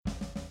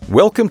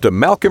Welcome to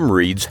Malcolm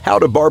Reed's How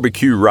to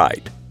Barbecue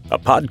Right, a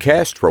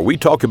podcast where we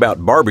talk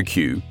about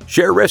barbecue,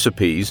 share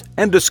recipes,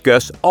 and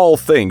discuss all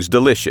things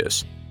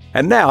delicious.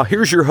 And now,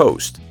 here's your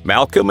host,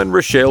 Malcolm and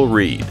Rochelle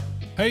Reed.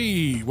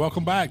 Hey,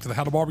 welcome back to the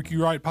How to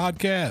Barbecue Right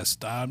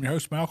podcast. I'm your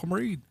host, Malcolm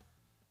Reed,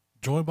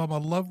 joined by my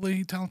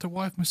lovely, talented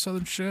wife, Miss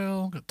Southern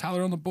Shell. Got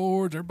Tyler on the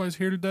boards. Everybody's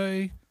here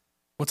today.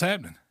 What's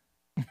happening?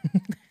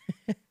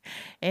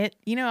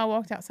 I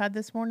walked outside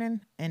this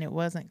morning and it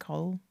wasn't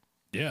cold.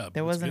 Yeah.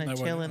 There wasn't a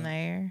chill in the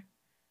air.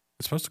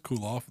 It's supposed to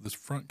cool off with this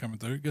front coming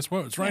through. Guess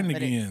what? It's raining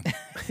again.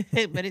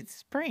 But it's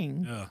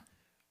spring. Yeah.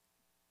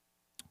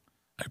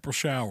 April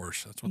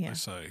showers. That's what they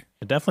say.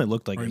 It definitely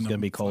looked like it was going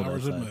to be cold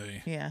outside. In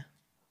May. Yeah.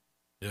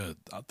 Yeah,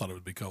 I thought it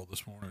would be cold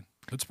this morning.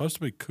 It's supposed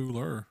to be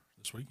cooler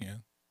this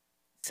weekend.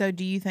 So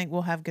do you think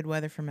we'll have good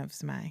weather for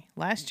Memphis, May?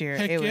 Last year,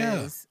 Heck it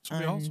yeah. was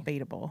Awesome.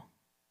 unbeatable.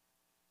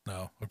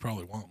 No, we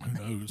probably won't.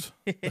 Who knows?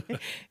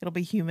 It'll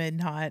be humid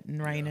and hot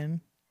and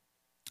raining.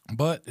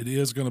 But it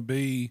is going to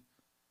be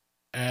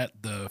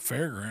at the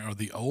fairground, or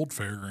the old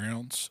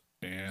fairgrounds,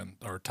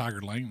 or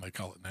Tiger Lane, they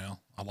call it now.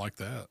 I like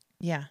that.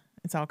 Yeah,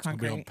 it's all It's going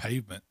concrete. to be on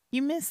pavement.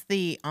 You miss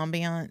the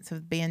ambiance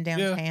of being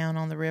downtown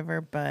on the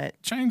river,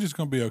 but Change is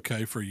going to be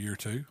okay for a year or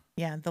two.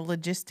 yeah, the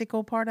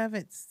logistical part of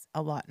it's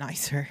a lot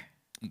nicer.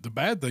 The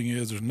bad thing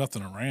is there's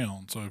nothing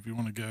around. So if you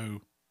want to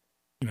go,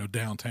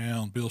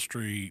 downtown, Bill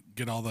Street,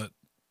 get all that,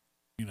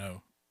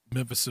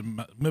 Memphis and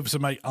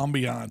May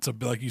ambiance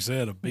of, like you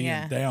said, of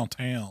being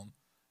downtown,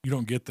 you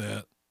don't get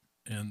that.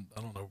 And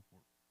I don't know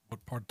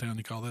what part of town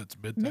you call that. It's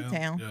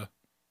Midtown. Yeah.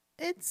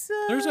 It's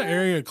There's an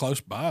area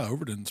close by.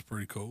 Overton's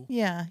pretty cool.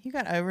 Yeah, you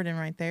got Overton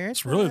right there.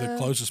 It's really the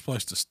closest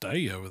place to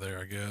stay over there,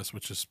 I guess,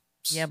 which is.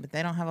 Yeah, but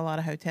they don't have a lot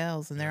of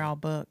hotels and they're all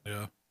booked.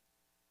 Yeah.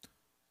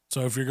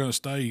 So if you're going to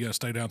stay, you got to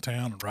stay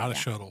downtown and ride a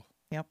shuttle.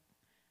 Yep.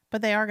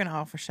 But they are going to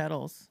offer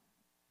shuttles.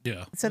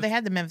 Yeah. So they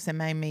had the Memphis and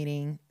May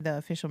meeting, the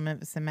official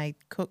Memphis and May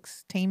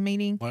Cooks team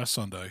meeting last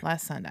Sunday.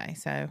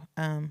 So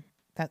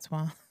that's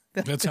why.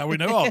 That's how we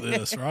know all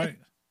this, right?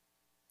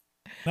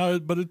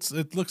 No, but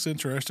it looks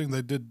interesting.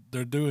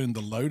 They're doing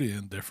the load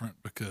in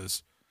different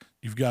because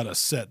you've got a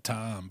set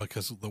time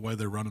because of the way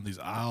they're running these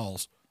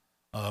aisles.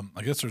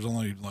 I guess there's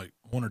only like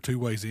one or two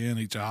ways in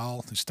each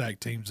aisle. They stack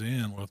teams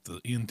in. Well, if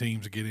the end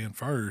teams get in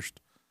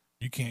first,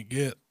 you can't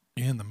get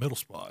in the middle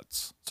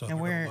spots. So and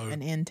we're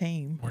an end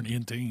team. We're an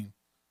end team.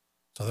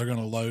 So they're going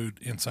to load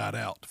inside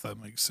out, if that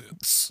makes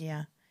sense.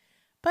 Yeah.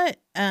 But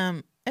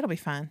it'll be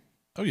fun.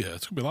 Oh, yeah.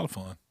 It's going to be a lot of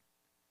fun.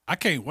 I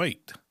can't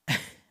wait.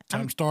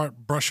 Time to start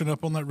brushing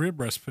up on that rib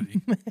recipe.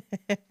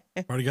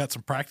 Already got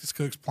some practice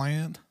cooks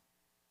planned.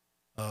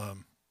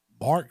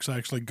 Mark's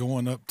actually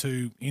going up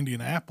to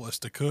Indianapolis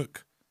to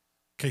cook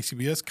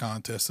KCBS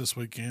contest this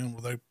weekend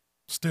where they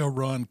still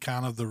run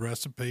kind of the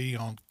recipe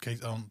on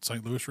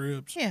St. Louis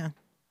ribs. Yeah.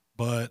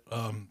 But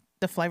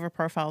the flavor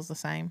profile's the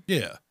same.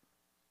 Yeah.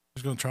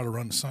 He's going to try to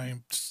run the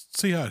same,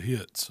 see how it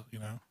hits,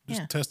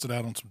 Just test it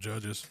out on some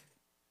judges.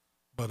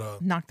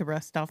 But knock the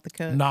rust off the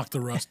cook. Knock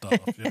the rust off,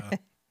 yeah.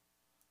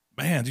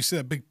 Man, did you see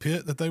that big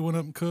pit that they went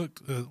up and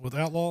cooked with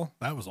Outlaw?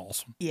 That was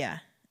awesome. Yeah.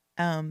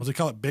 What do they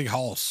call it? Big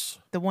Hoss.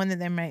 The one that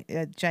they made,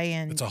 Jay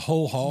and it's a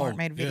whole hog. Mark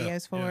made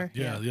videos for.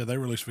 Yeah. They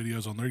released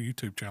videos on their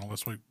YouTube channel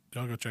this week.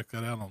 Y'all go check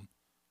that out on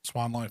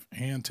Swan Life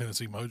and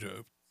Tennessee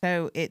Mojo.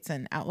 So it's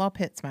an Outlaw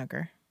pit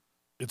smoker.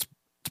 It's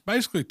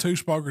basically two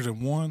smokers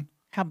in one.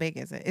 How big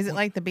is it? Is it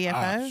like the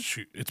BFO?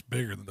 Shoot, it's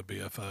bigger than the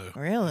BFO.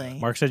 Really?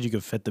 Mark said you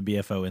could fit the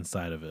BFO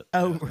inside of it.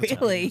 Oh,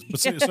 really? But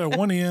see, so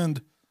one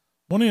end's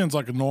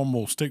like a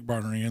normal stick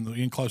burner end, the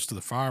end close to the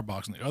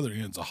firebox, and the other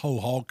end's a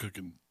whole hog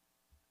cooking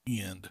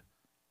end.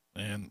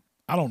 And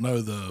I don't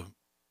know the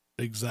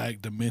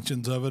exact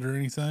dimensions of it or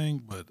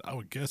anything, but I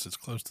would guess it's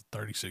close to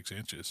 36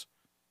 inches.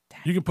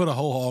 You can put a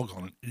whole hog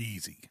on it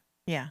easy.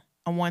 Yeah,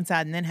 on one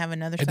side and then have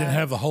another and side. And then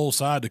have the whole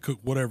side to cook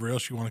whatever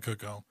else you want to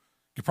cook on.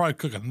 You could probably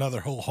cook another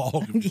whole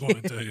hog if you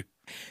wanted to.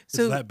 It's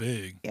that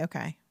big.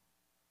 Okay.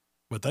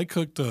 But they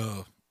cooked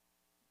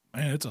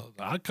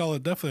I'd call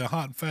it definitely a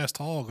hot and fast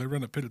hog. They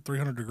run it pit at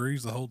 300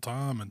 degrees the whole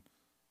time and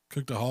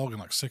cooked a hog in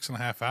like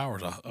 6.5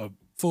 hours. A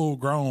full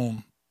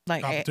grown,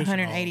 like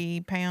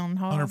 180 pound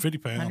hog, 150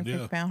 pound,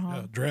 150 pound hog,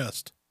 yeah,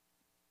 dressed.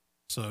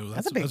 So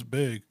that's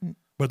big. Mm.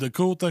 But the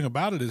cool thing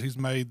about it is he's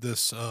made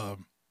this.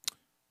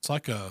 It's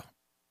like a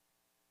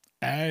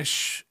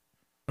ash,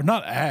 or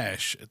not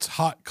ash. It's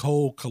hot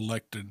coal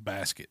collected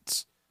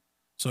baskets.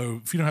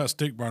 So if you know how a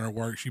stick burner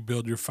works, you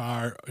build your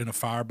fire in a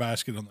fire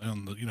basket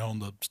on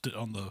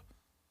the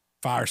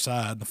fire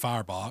side, the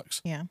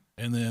firebox. Yeah.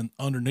 And then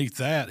underneath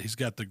that, he's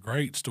got the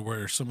grates to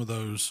where some of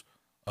those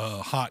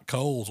hot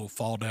coals will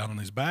fall down in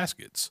these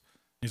baskets.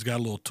 He's got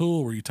a little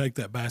tool where you take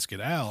that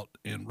basket out,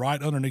 and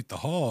right underneath the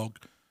hog,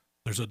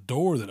 there's a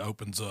door that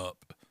opens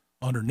up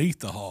underneath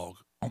the hog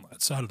on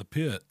that side of the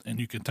pit, and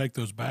you can take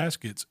those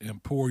baskets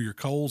and pour your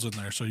coals in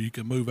there so you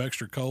can move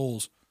extra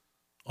coals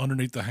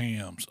underneath the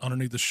hams,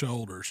 underneath the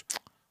shoulders,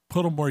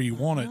 put them where you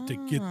want it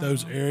to get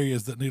those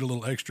areas that need a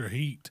little extra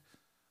heat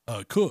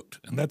cooked.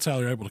 And that's how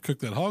they're able to cook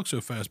that hog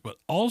so fast. But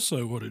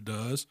also what it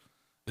does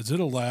is it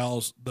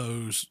allows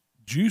those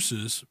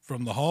juices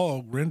from the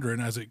hog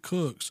rendering as it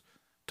cooks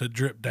to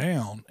drip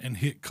down and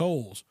hit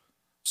coals.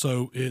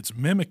 So it's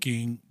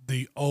mimicking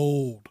the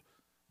old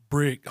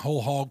brick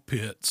whole hog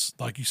pits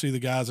like you see the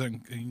guys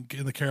in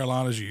the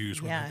Carolinas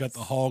use, where they've got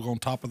the hog on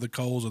top of the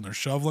coals and they're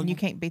shoveling. You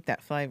can't beat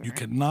that flavor. You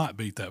cannot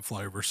beat that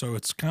flavor. So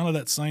it's kind of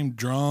that same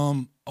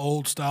drum,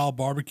 old style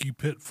barbecue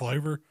pit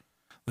flavor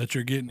that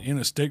you're getting in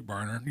a stick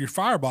burner. Your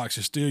firebox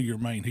is still your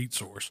main heat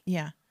source.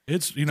 Yeah.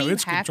 It's, you know, Do you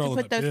it's have to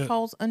controlling put that those pit.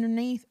 coals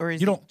underneath, or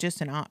is it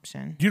just an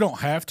option? You don't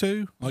have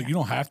to. Like, you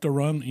don't have to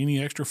run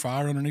any extra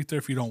fire underneath there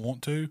if you don't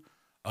want to.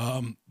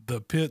 The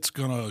pit's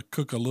going to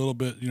cook a little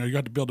bit. You know, you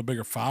got to build a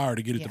bigger fire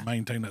to get it to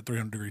maintain that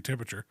 300-degree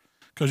temperature,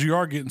 because you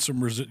are getting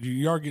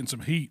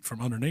some heat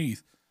from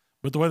underneath.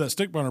 But the way that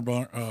stick burner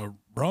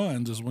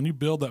runs is when you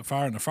build that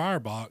fire in the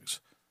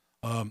firebox,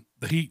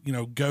 the heat, you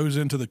know, goes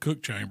into the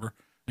cook chamber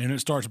and it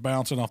starts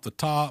bouncing off the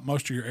top.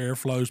 Most of your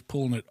airflow is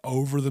pulling it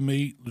over the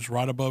meat, it's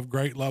right above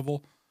grate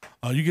level.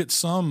 You get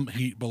some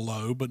heat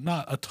below, but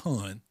not a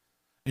ton,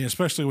 and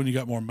especially when you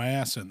got more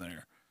mass in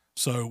there.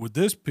 So with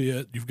this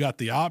pit, you've got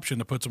the option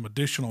to put some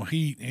additional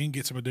heat and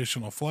get some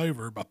additional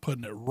flavor by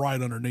putting it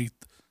right underneath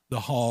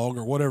the hog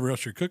or whatever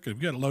else you're cooking.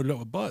 If you got it loaded up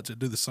with butts, it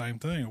do the same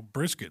thing. Or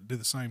brisket, do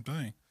the same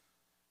thing.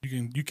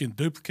 You can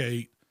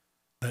duplicate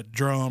that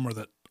drum or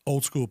that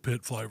old school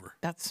pit flavor.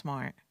 That's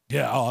smart.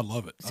 Yeah, I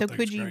love it. So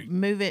could you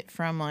move it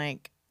from,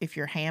 like, if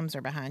your hams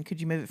are behind,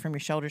 could you move it from your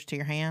shoulders to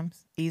your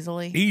hams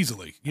easily?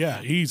 Easily,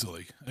 yeah,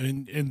 easily.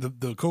 And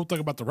the cool thing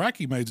about the rack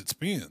he made, it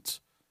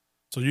spins.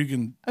 So you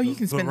can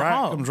spin the rack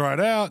hog. comes right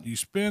out, you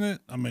spin it.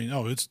 I mean,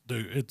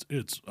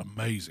 it's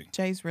amazing.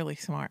 Jay's really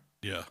smart.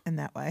 Yeah. In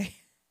that way.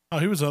 Oh,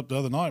 he was up the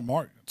other night.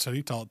 Mark said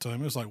he talked to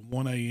him. It was like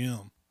 1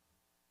 a.m.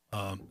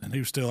 And he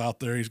was still out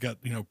there. He's got,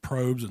 you know,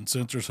 probes and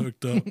sensors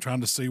hooked up,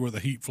 trying to see where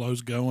the heat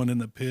flow's going in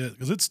the pit.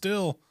 Because it's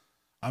still,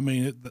 I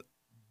mean,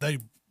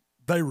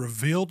 they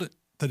revealed it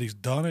that he's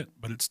done it,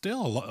 but it's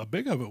still a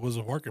big of it was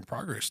a work in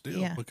progress still.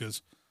 Yeah.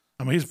 Because,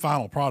 I mean, he's a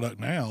final product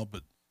now,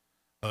 but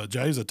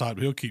Jay's the type,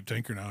 he'll keep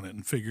tinkering on it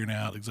and figuring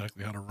out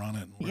exactly how to run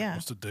it and what it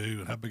wants to do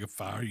and how big a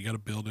fire you got to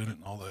build in it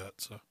and all that.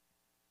 So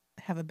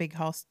have a big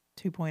Hoss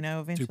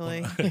 2.0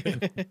 eventually.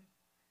 2.0.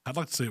 I'd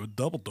like to see it with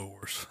double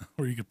doors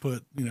where you could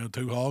put, you know,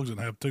 2 hogs and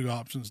have 2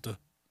 options to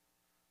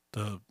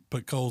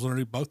put coals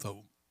underneath both of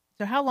them.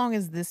 So how long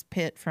is this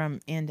pit from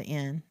end to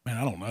end? Man,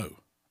 I don't know.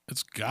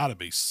 It's got to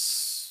be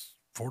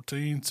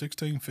 14,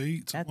 16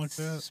 feet, something like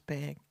that. That's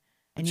big.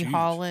 And It's you huge.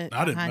 haul it.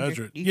 I didn't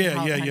measure it.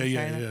 Yeah.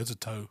 It's a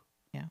tow.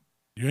 Yeah.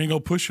 You ain't gonna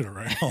push it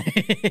around.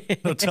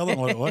 Tell him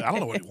what I don't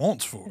know what he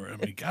wants for it. I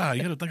mean, God,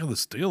 you got to think of the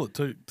steel it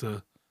took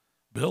to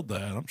build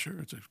that. I'm sure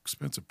it's an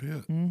expensive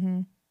pit.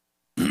 Mm-hmm.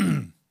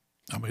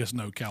 I mean, it's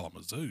no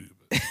Kalamazoo,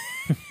 but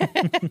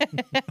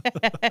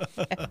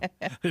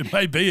it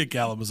may be a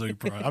Kalamazoo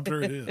price. I'm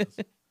sure it is.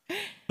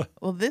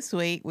 Well, this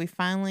week we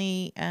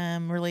finally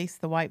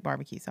released the white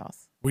barbecue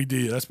sauce. We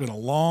did. That's been a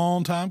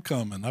long time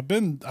coming. I've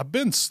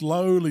been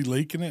slowly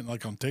leaking it,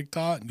 like on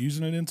TikTok, and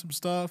using it in some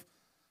stuff,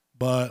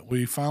 but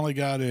we finally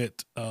got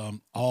it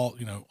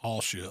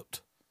all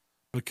shipped,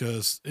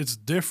 because it's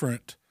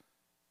different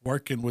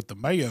working with the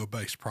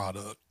mayo-based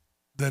product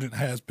than it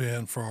has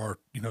been for our,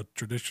 you know,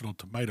 traditional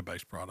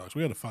tomato-based products.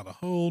 We had to find a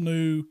whole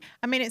new.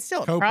 I mean, it's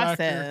still a co-packer.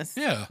 process,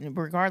 Yeah,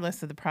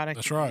 regardless of the product.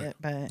 that's you right. get,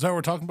 but Is that what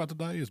we're talking about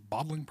today? Is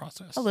bottling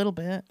process? a little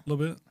bit.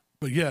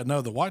 But yeah,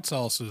 no, the white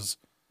sauce is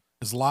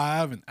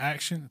live in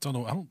action. It's on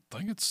the. I don't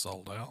think it's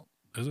sold out,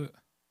 is it?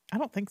 I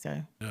don't think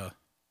so. Yeah,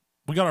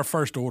 we got our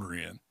first order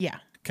in. Yeah.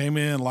 Came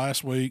in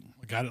last week.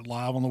 We got it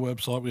live on the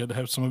website. We had to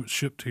have some of it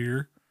shipped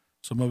here,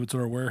 some of it to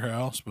our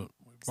warehouse, but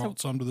we brought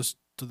some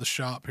to the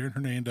shop here in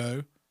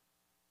Hernando.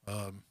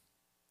 And,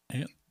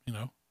 you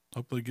know,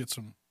 hopefully get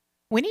some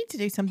We need to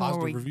do something where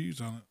positive we reviews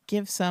on it.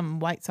 give some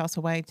white sauce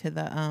away to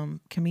the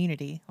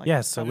community. Like, Yeah,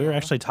 so we were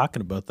actually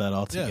talking about that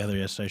all together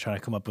yesterday, trying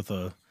to come up with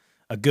a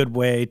good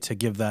way to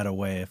give that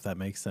away, if that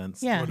makes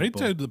sense. Yeah. Well, they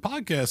told the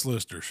podcast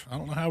listeners. I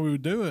don't know how we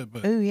would do it,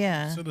 but Oh,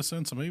 yeah. send us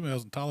in some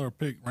emails and Tyler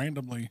will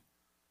randomly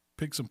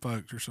pick some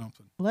folks or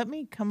something. Let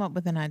me come up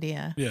with an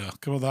idea. Yeah,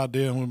 come with an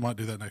idea, and we might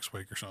do that next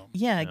week or something.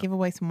 Yeah, give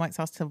away some white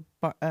sauce to.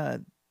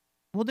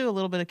 We'll do a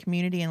little bit of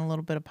community and a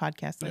little bit of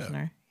podcast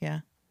listener. Yeah.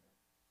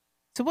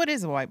 So what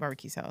is a white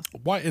barbecue sauce?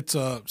 White. It's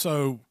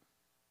so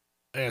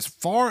as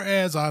far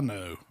as I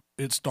know,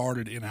 it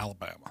started in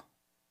Alabama,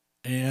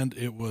 and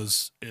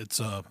it's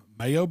a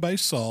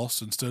mayo-based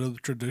sauce instead of the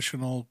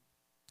traditional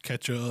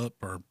ketchup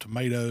or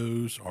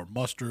tomatoes or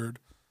mustard.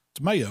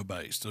 It's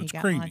mayo-based, so it's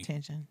got creamy. my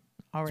attention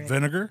already. It's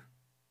vinegar.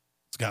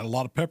 It's got a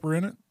lot of pepper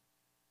in it.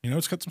 You know,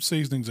 it's got some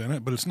seasonings in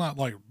it, but it's not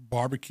like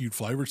barbecued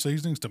flavored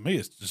seasonings. To me,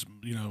 it's just,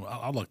 you know,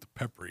 I like the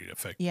peppery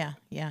effect. Yeah,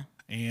 yeah.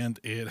 And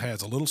it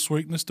has a little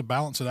sweetness to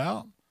balance it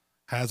out.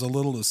 Has a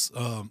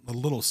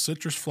little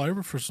citrus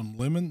flavor for some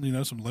lemon, you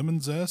know, some lemon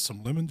zest,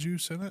 some lemon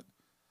juice in it.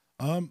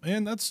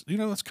 And that's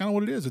kind of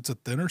what it is. It's a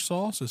thinner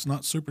sauce. It's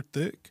not super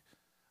thick,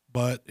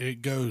 but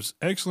it goes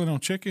excellent on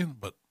chicken.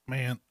 But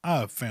man,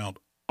 I've found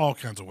all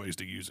kinds of ways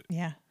to use it.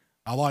 Yeah.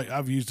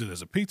 I've used it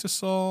as a pizza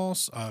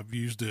sauce. I've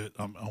used it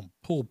on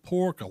pulled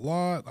pork a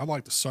lot. I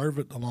like to serve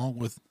it along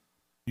with,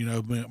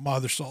 my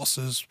other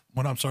sauces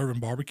when I'm serving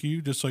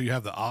barbecue, just so you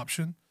have the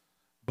option.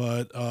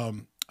 But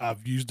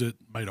I've used it,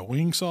 made a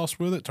wing sauce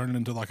with it, turned it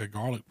into like a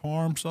garlic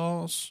parm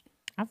sauce.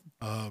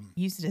 I've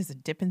used it as a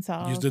dipping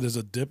sauce. Used it as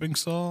a dipping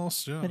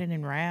sauce. Yeah, put it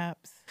in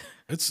wraps.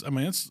 it's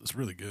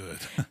really good.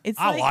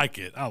 I like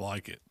it. I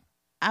like it.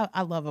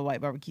 I love a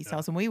white barbecue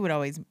sauce, and we would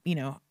always,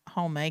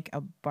 home make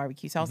a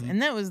barbecue sauce,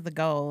 and that was the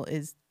goal: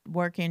 is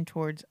working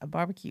towards a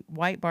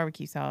white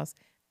barbecue sauce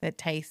that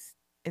tastes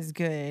as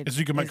good as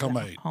you can make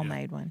the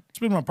homemade one. It's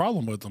been my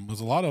problem with them, because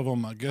a lot of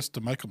them, I guess,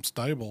 to make them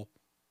stable,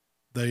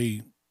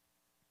 they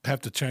have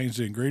to change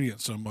the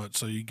ingredients so much,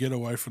 so you get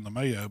away from the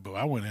mayo. But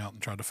I went out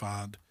and tried to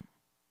find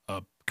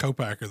a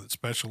co-packer that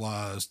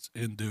specialized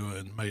in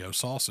doing mayo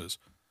sauces.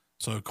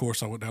 So of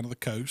course I went down to the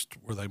coast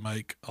where they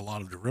make a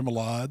lot of the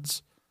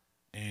remoulades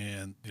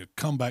and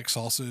comeback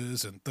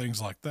sauces and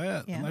things like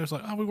that. Yeah. And they was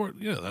like,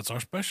 that's our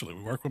specialty.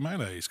 We work with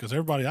mayonnaise, because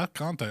everybody I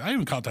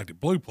even contacted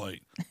Blue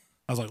Plate.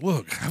 I was like,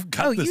 look, I've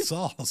got this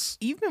sauce.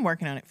 You've been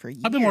working on it for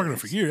years. I've been working on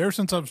it for years. Ever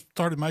since I've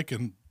started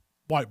making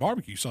white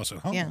barbecue sauce at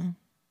home. Yeah.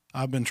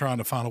 I've been trying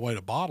to find a way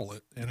to bottle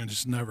it, and it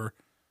just never.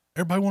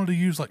 Everybody wanted to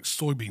use like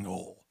soybean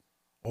oil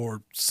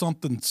or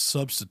something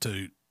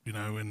substitute,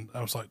 and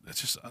I was like,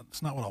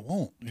 it's not what I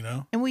want,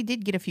 And we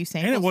did get a few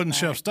samples. And it wasn't back.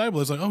 shelf stable.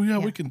 It's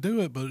like, we can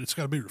do it, but it's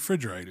got to be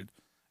refrigerated.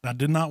 And I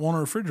did not want a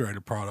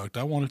refrigerated product.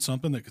 I wanted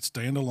something that could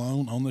stand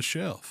alone on the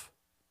shelf.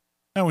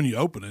 Now, when you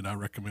open it, I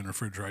recommend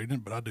refrigerating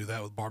it, but I do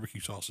that with barbecue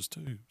sauces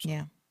too. So,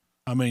 Yeah.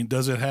 I mean,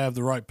 does it have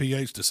the right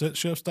pH to sit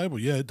shelf stable?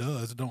 Yeah, it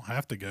does. It don't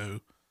have to go.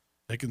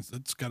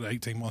 It's got an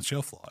 18-month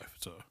shelf life.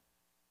 So.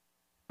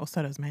 Well,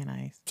 so does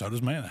mayonnaise. So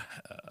does mayonnaise.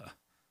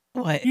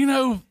 What?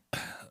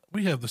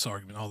 We have this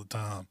argument all the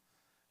time,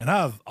 and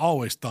I've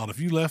always thought if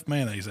you left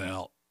mayonnaise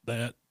out,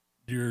 that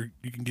you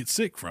can get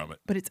sick from it.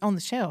 But it's on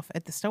the shelf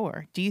at the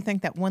store. Do you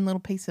think that one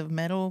little piece of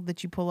metal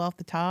that you pull off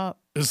the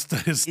top is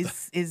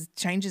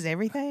changes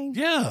everything?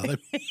 Yeah.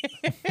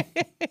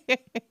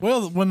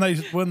 Well,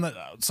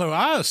 so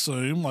I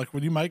assume, like,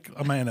 when you make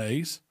a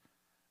mayonnaise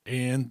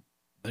and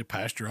they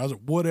pasteurize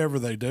it, whatever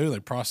they do,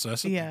 they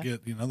process it. Yeah. They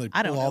get, they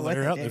pull all the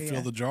air out, they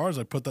fill the jars,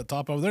 they put that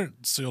top over there,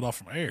 it's sealed off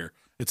from air.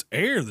 It's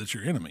air that's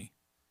your enemy.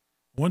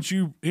 Once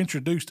you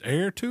introduced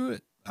air to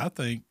it, I'm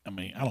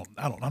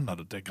not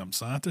a daggum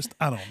scientist.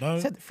 I don't know.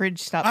 So the fridge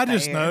stops. I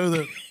just know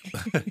that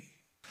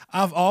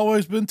I've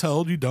always been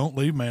told you don't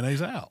leave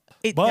mayonnaise out.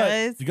 It but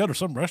does. You go to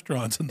some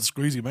restaurants and the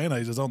squeezy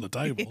mayonnaise is on the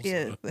table. It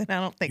is, and I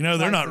don't think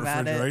they're not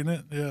about refrigerating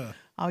it. Yeah.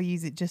 I'll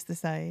use it just the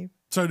same.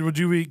 So would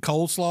you eat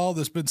coleslaw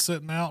that's been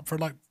sitting out for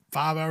like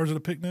 5 hours at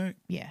a picnic?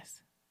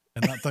 Yes.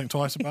 And not think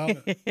twice about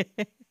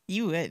it?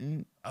 You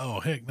wouldn't.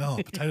 Oh, heck no.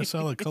 Potato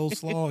salad,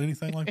 coleslaw,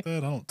 anything like that,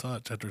 I don't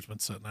touch after it's been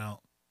sitting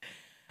out.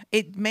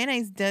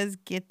 Mayonnaise does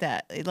get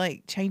that. It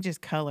like changes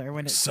color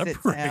when it sits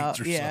separates out.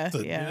 or Yeah,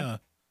 something. yeah.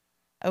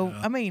 Oh,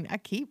 I mean, I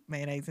keep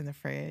mayonnaise in the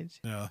fridge.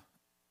 Yeah,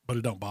 but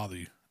it don't bother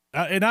you.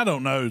 And I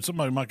don't know.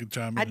 Somebody might could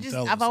chime in and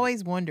tell us. I've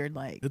always wondered,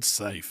 like, it's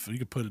safe. You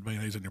could put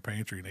mayonnaise in your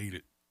pantry and eat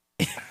it.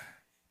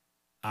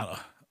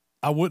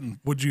 I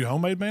wouldn't. Would you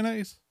homemade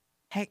mayonnaise?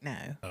 Heck no.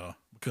 Oh,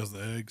 because of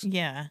the eggs.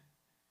 Yeah.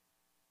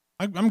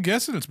 I'm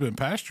guessing it's been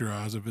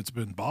pasteurized if it's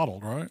been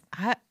bottled, right?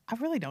 I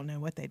really don't know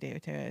what they do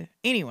to it.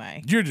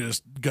 Anyway. You're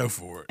just go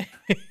for it.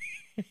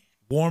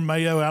 Warm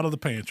mayo out of the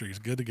pantry is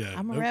good to go.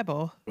 I'm a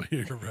rebel.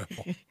 You're a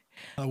rebel.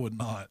 I would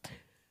not.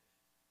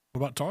 What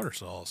about tartar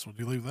sauce? Would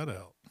you leave that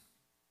out?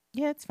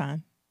 Yeah, it's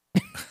fine.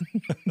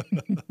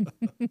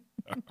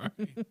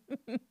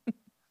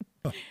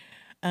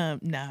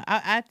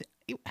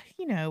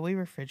 No, we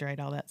refrigerate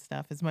all that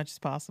stuff as much as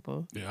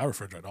possible. Yeah, I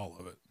refrigerate all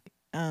of it.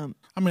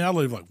 I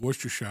leave like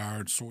Worcestershire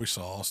and soy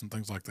sauce and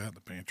things like that in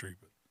the pantry.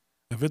 But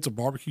if it's a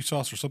barbecue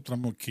sauce or something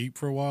I'm going to keep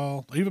for a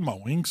while, even my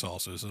wing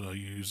sauces that I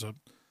use, if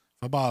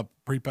I buy a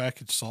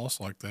prepackaged sauce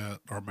like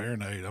that or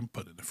marinade, I'm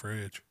putting it in the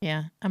fridge.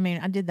 Yeah.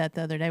 I did that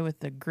the other day with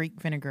the Greek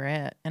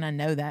vinaigrette, and I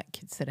know that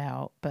could sit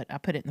out, but I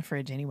put it in the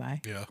fridge anyway.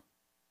 Yeah.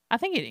 I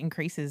think it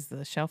increases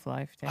the shelf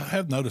life, too. I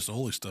have noticed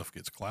oily stuff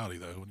gets cloudy,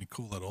 though, when you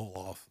cool that oil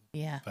off.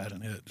 Yeah. Fat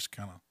in it just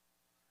kind of,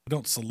 it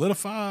don't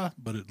solidify,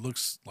 but it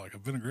looks like a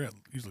vinaigrette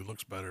usually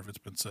looks better if it's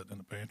been sitting in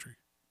the pantry.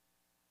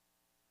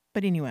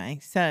 But anyway,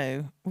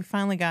 so we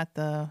finally got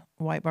the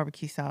white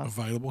barbecue sauce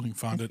available. You can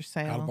find it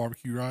at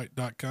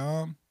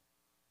howtobarbecueright.com.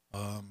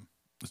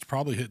 It's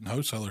probably hitting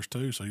wholesalers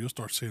too, so you'll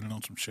start seeing it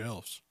on some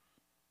shelves.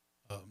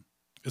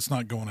 It's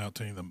not going out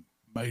to any of the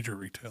major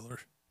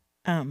retailers.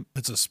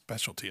 It's a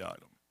specialty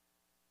item.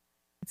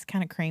 It's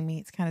kind of creamy.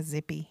 It's kind of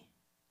zippy,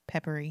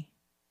 peppery.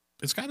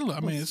 It's got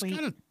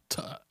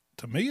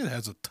to me, it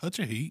has a touch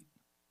of heat.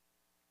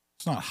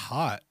 It's not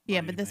hot.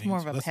 Yeah, but that's more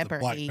of a pepper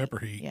black heat. Pepper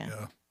heat.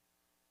 Yeah.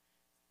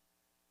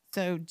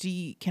 So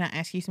can I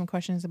ask you some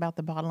questions about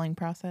the bottling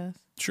process?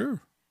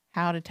 Sure.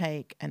 How to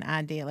take an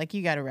idea, like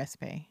you got a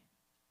recipe.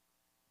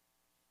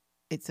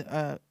 It's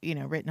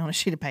written on a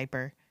sheet of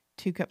paper,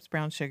 2 cups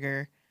brown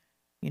sugar,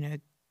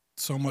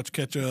 so much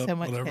ketchup,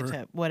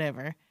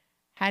 whatever.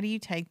 How do you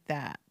take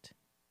that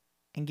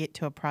and get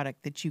to a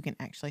product that you can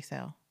actually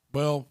sell?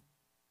 Well,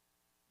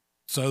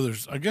 so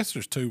I guess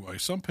there's two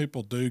ways. Some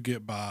people do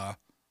get by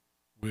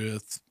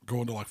with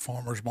going to like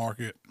farmer's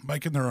market,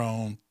 making their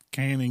own,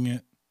 canning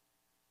it,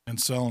 and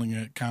selling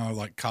it, kind of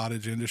like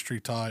cottage industry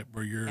type,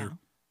 where you're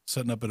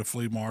setting up at a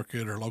flea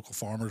market or local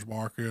farmer's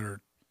market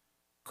or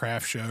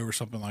craft show or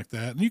something like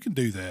that. And you can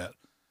do that.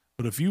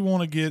 But if you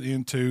want to get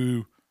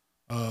into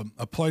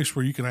a place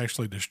where you can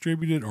actually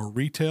distribute it or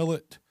retail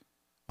it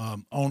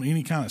on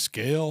any kind of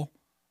scale,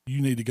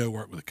 you need to go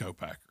work with a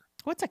co-packer.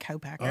 What's a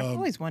co-packer? I've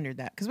always wondered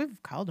that because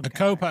we've called them a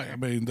co-packer. I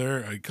mean, they're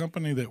a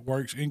company that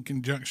works in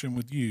conjunction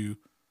with you,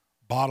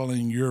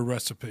 bottling your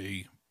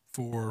recipe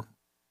for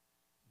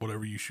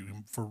whatever you shoot,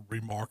 for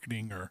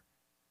remarketing or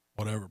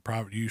whatever,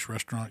 private use,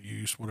 restaurant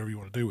use, whatever you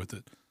want to do with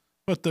it.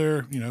 But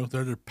they're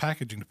the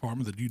packaging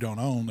department that you don't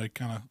own. They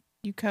kind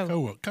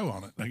of co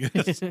on it, I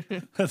guess.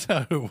 That's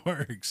how it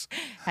works.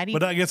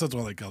 But I guess that's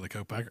why they call it a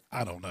co-packer.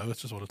 I don't know.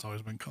 It's just what it's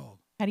always been called.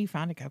 How do you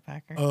find a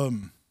co-packer?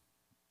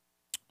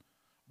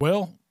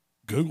 Well,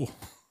 Google.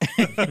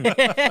 Is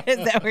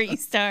that where you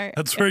start?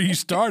 That's where you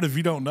start if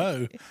you don't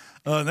know.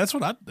 That's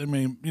what I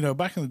mean,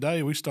 back in the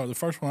day, the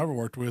first one I ever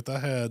worked with, I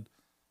had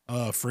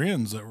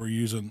friends that were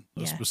using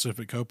a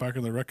specific co-packer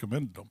and they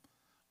recommended them.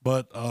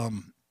 But,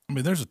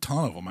 there's a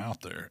ton of them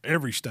out there.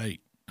 Every state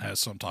has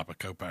some type of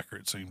co-packer,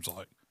 it seems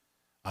like.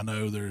 I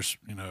know there's,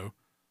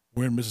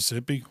 we're in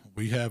Mississippi.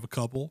 We have a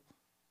couple.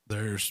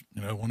 There's,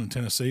 one in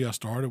Tennessee I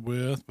started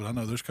with, but I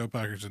know there's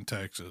co-packers in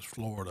Texas,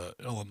 Florida,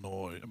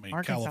 Illinois,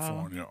 Arkansas.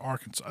 California,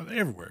 Arkansas,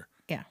 everywhere.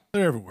 Yeah.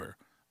 They're everywhere.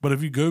 But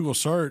if you Google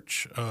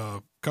search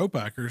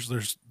co-packers,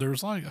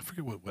 there's like, I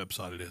forget what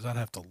website it is. I'd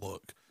have to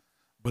look.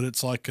 But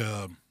it's like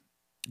a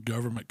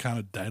government kind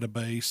of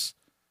database.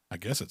 I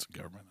guess it's a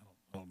government.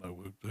 I don't know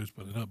who's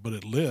putting it up, but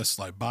it lists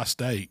like by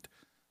state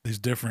these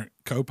different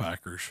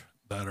co-packers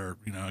that are,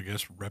 I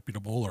guess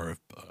reputable, or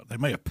they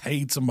may have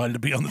paid somebody to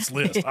be on this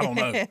list. I don't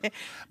know.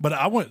 But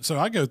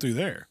I go through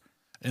there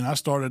and I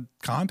started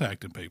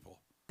contacting people.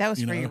 That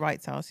was for your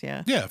white sauce,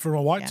 yeah. Yeah, for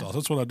my white sauce.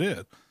 That's what I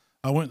did.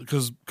 I went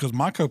because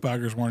my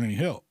co-packers weren't any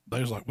help.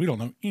 They was like, we don't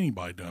know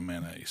anybody doing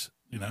mayonnaise.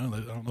 I don't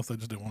know if they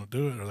just didn't want to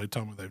do it, or they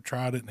told me they've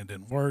tried it and it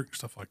didn't work,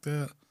 stuff like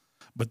that.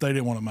 But they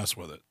didn't want to mess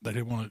with it. They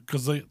didn't want to,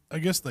 because I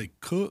guess they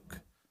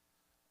cook.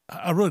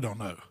 I really don't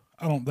know.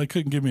 They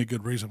couldn't give me a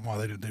good reason why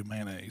they didn't do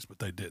mayonnaise, but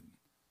they didn't.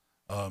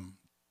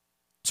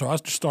 So I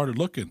just started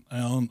looking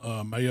on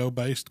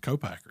mayo-based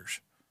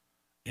co-packers,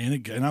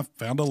 and I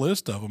found a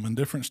list of them in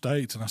different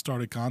states, and I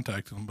started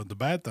contacting them. But the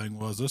bad thing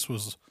was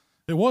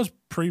it was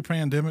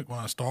pre-pandemic when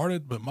I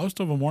started, but most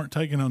of them weren't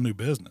taking on new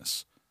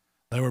business.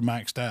 They were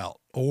maxed out,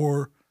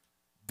 or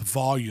the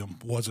volume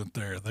wasn't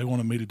there. They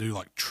wanted me to do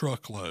like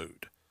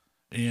truckload.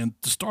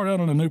 And to start out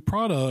on a new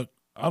product,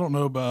 I don't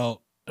know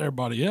about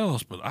everybody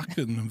else, but I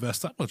couldn't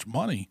invest that much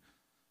money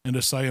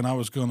into saying I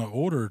was going to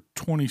order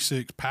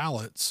 26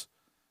 pallets,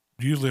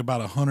 usually about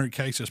 100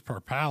 cases per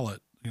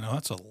pallet.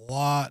 That's a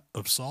lot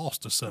of sauce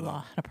to set up. A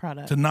lot of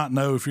product. To not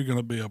know if you're going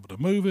to be able to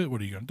move it. What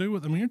are you going to do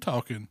with it? You're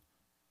talking,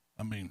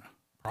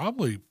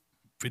 probably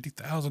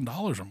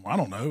 $50,000 or more. I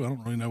don't know. I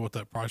don't really know what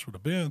that price would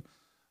have been.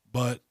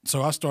 But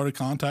so I started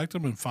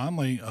contacting them, and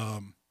finally, I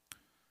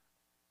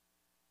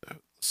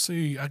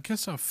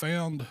guess I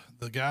found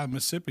the guy in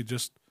Mississippi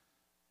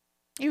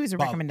it was a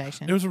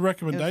recommendation. It was a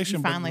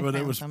recommendation, but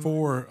it was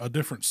for a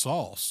different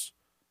sauce,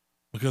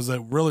 because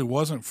it really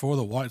wasn't for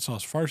the white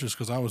sauce first. It's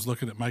because I was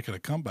looking at making a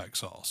comeback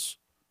sauce,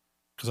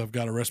 because I've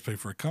got a recipe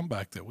for a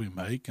comeback that we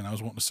make, and I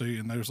was wanting to see.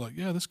 And they was like,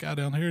 "Yeah, this guy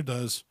down here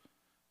does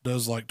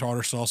like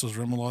tartar sauces,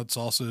 remoulade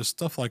sauces,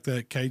 stuff like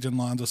that, Cajun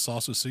lines of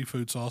sauces,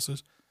 seafood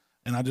sauces."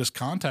 And I just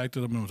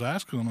contacted him and was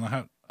asking him,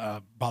 and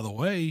by the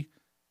way,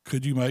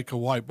 could you make a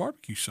white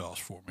barbecue sauce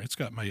for me? It's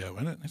got mayo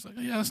in it. And he's like,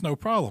 yeah, that's no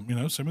problem.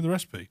 Send me the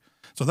recipe.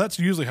 So that's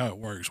usually how it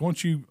works.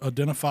 Once you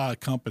identify a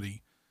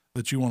company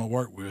that you want to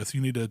work with,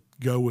 you need to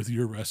go with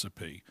your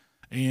recipe.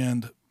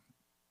 And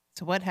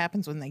so what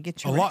happens when they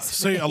get your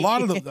recipe? See, a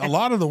lot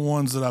of the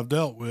ones that I've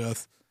dealt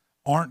with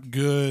aren't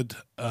good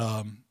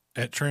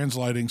at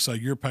translating, say,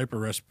 your paper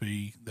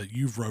recipe that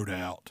you've wrote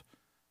out.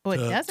 Well,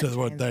 it doesn't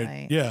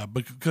translate.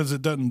 Because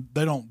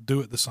they don't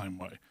do it the same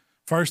way.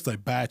 First, they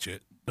batch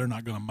it. They're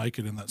not going to make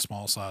it in that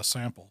small size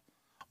sample.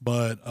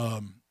 But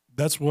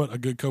that's what a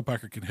good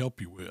co-packer can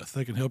help you with.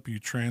 They can help you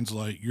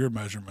translate your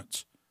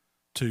measurements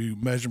to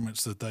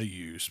measurements that they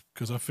use.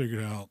 Because I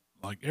figured out,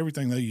 like,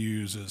 everything they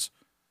use is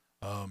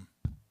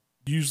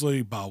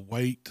usually by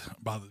weight.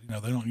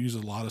 They don't use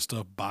a lot of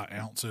stuff by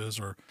ounces.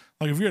 Or,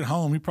 like, if you're at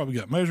home, you probably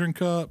got measuring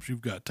cups,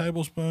 you've got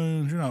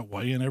tablespoons. You're not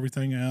weighing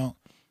everything out.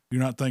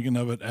 You're not thinking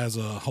of it as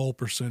a whole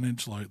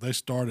percentage. Like, they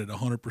start at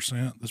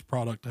 100%. This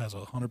product has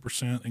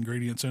 100%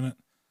 ingredients in it,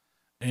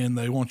 and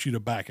they want you to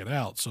back it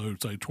out. So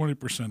say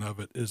 20% of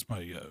it is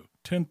mayo,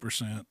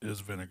 10%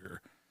 is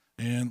vinegar.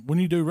 And when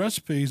you do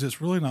recipes, it's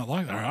really not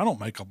like that. I don't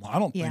make them. I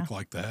don't think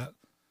like that.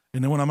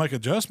 And then when I make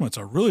adjustments,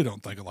 I really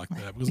don't think it like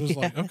that, because it's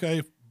like,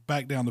 okay,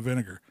 back down the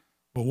vinegar.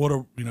 But what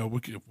are,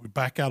 if we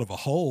back out of a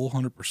whole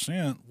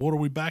 100%, what are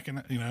we backing,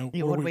 what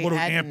are we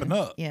amping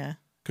up? Yeah.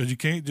 Because you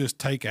can't just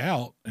take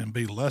out and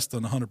be less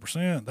than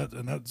 100%.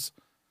 That's,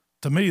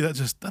 to me,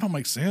 that don't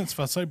make sense. If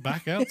I say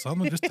back out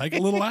something, just take a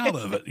little out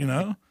of it,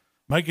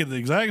 Make it the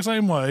exact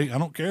same way. I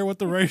don't care what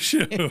the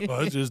ratio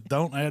was, just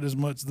don't add as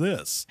much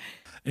this.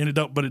 And it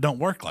don't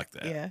work like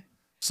that. Yeah.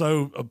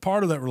 So a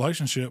part of that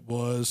relationship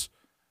was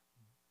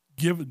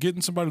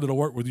getting somebody that'll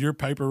work with your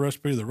paper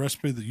recipe, the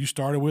recipe that you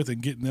started with,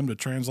 and getting them to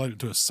translate it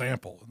to a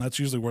sample. And that's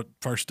usually what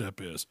first step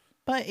is.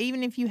 But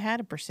even if you had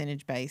a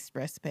percentage-based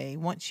recipe,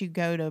 once you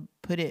go to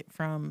put it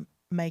from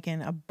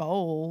making a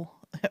bowl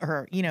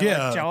or,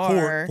 a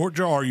jar. Quart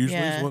jar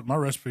usually is what my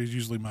recipes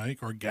usually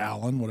make, or a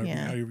gallon,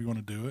 however you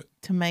want to do it.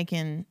 To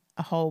making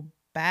a whole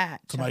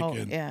batch. To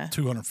making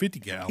 250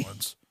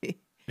 gallons,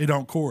 it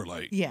don't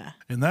correlate. Yeah.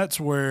 And that's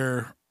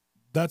where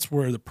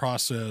the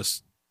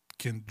process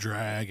can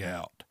drag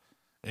out.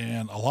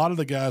 And a lot of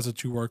the guys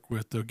that you work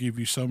with, they'll give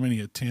you so many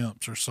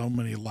attempts or so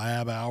many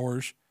lab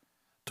hours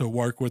to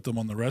work with them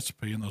on the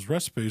recipe, and those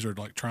recipes are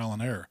like trial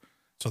and error.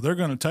 So they're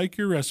going to take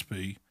your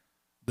recipe.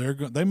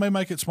 They may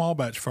make it small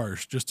batch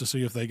first just to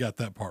see if they got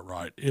that part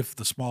right, if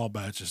the small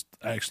batch is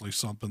actually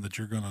something that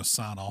you're going to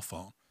sign off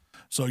on.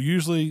 So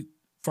usually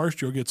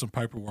first you'll get some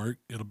paperwork.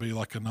 It'll be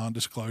like a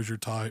non-disclosure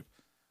type.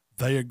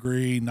 They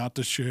agree not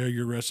to share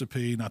your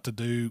recipe, not to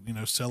do,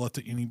 sell it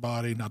to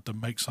anybody, not to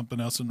make something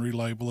else and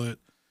relabel it,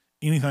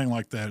 anything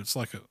like that. It's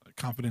like a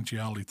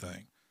confidentiality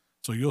thing.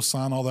 So you'll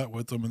sign all that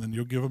with them, and then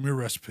you'll give them your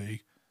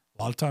recipe.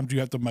 A lot of times you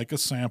have to make a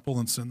sample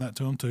and send that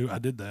to them too. I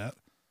did that.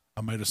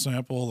 I made a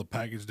sample,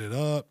 packaged it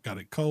up, got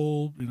it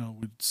cold, we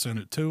sent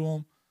it to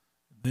them.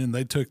 Then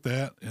they took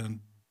that and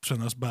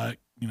sent us back,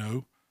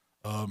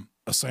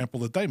 a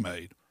sample that they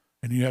made.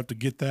 And you have to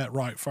get that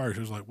right first.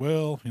 It was like,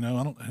 well, I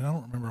don't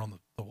remember on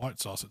the white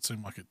sauce. It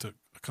seemed like it took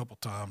a couple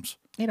times.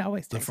 It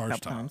always takes a couple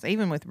times.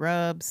 Even with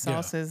rubs,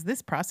 sauces,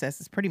 this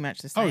process is pretty much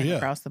the same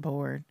across the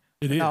board.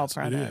 It is. All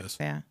products.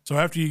 Yeah. So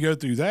after you go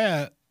through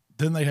that,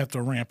 then they have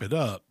to ramp it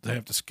up. They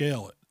have to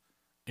scale it.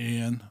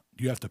 And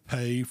you have to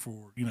pay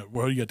for, you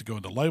have to go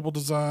into label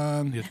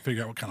design. You have to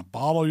figure out what kind of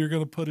bottle you're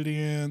going to put it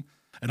in.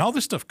 And all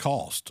this stuff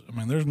costs.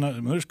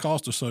 There's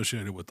cost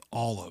associated with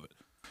all of it.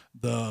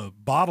 The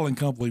bottling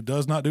company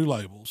does not do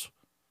labels.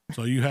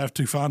 So you have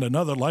to find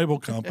another label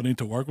company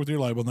to work with your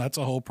label, and that's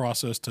a whole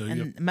process too.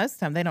 And most of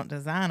the time they don't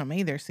design them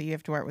either, so you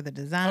have to work with a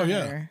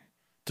designer.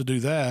 To do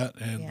that,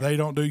 and they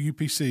don't do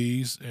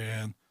UPCs,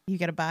 and you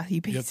got to buy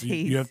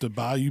UPCs. You have to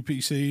buy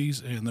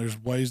UPCs, and there's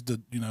ways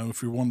to,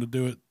 if you're wanting to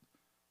do it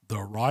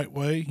the right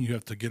way, you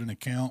have to get an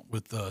account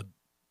with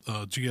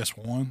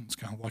GS1. It's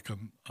kind of like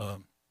a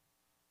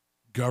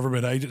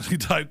government agency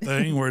type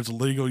thing where it's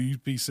legal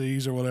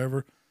UPCs or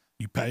whatever.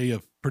 You pay a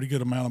pretty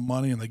good amount of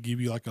money, and they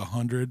give you like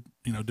 100,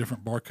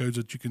 different barcodes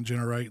that you can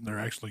generate, and they're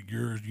actually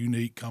your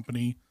unique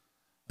company,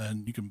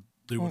 and you can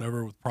do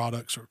whatever with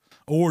products,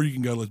 or you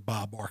can go let's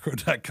buy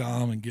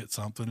barcode.com and get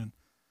something. And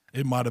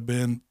it might have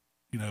been,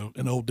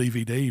 an old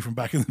DVD from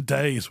back in the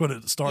day is what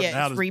it started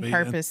out as being.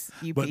 Repurpose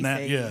UPCs. But now,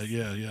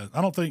 yeah.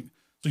 I don't think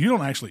so. You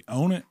don't actually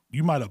own it.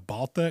 You might have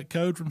bought that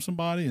code from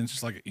somebody, and it's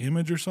just like an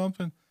image or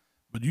something.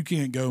 But you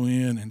can't go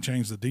in and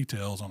change the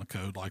details on a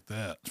code like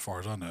that, as far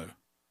as I know.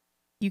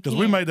 Because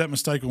we made that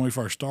mistake when we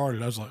first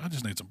started. I was like, I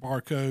just need some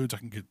barcodes. I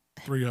can get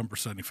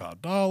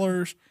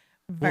 $375.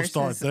 We'll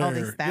start there. All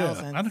these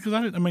thousands.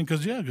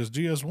 Because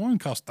GS1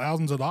 cost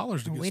thousands of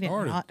dollars to get started.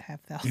 We did not have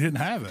thousands. You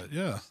didn't have it,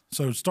 yeah.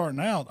 So starting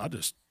out, I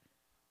just,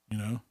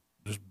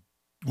 just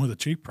went a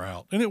cheap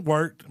route, and it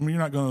worked. You're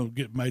not going to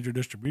get major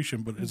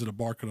distribution, but is it a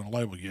barcode on a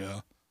label? Yeah,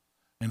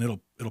 and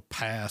it'll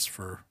pass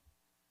for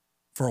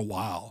a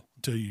while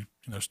until you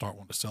start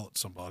wanting to sell it to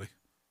somebody.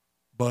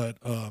 But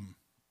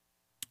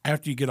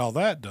after you get all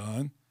that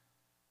done,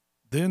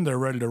 then they're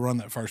ready to run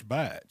that first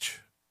batch.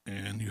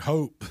 And you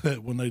hope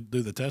that when they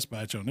do the test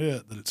batch on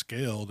it, that it's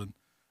scaled and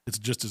it's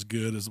just as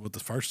good as what the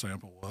first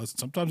sample was.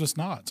 Sometimes it's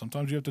not.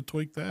 Sometimes you have to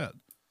tweak that,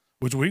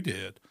 which we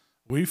did.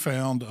 We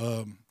found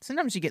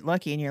sometimes you get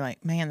lucky and you're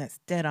like, man, that's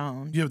dead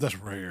on. Yeah, that's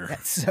rare.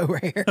 That's so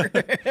rare.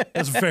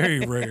 That's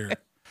very rare.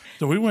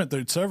 So we went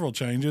through several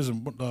changes,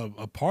 and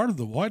a part of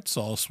the white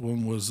sauce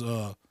one was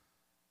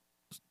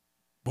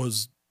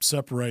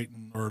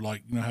separating, or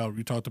like how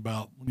you talked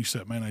about when you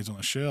set mayonnaise on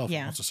a shelf.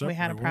 Yeah, we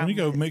had a problem. When you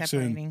go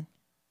mixing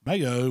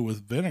mayo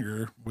with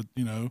vinegar,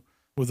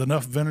 with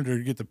enough vinegar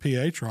to get the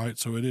pH right,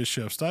 so it is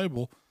shelf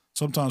stable.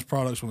 Sometimes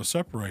products want to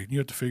separate, and you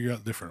have to figure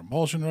out different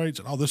emulsion rates,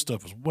 and all this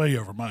stuff was way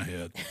over my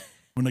head.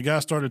 When the guy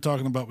started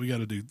talking about we got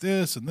to do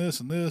this and this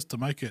and this to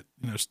make it,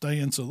 stay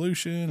in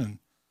solution, and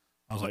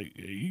I was like,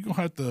 you're going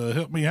to have to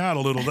help me out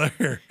a little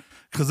there,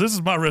 because this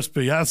is my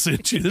recipe. I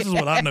sent you. This is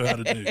what I know how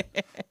to do.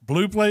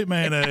 Blue plate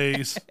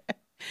mayonnaise,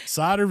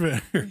 cider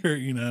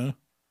vinegar,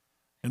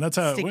 and that's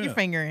how Stick it went. Your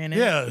finger in it.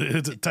 Yeah.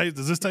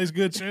 Does this taste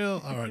good,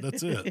 Shell? All right,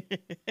 that's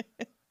it.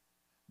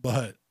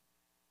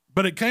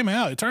 But it came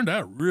out. It turned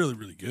out really,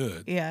 really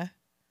good. Yeah.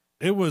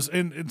 It was,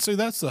 and see,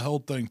 that's the whole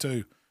thing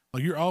too.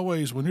 Like, you're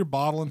always, when you're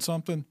bottling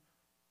something,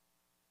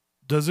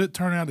 Does it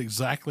turn out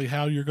exactly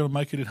how you're going to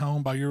make it at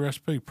home by your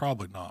recipe?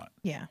 Probably not.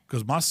 Yeah.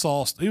 Because my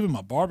sauce, even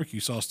my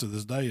barbecue sauce to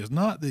this day, is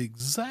not the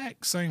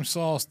exact same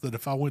sauce that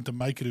if I went to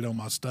making it on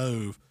my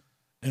stove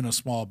in a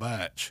small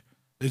batch.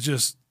 It's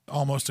just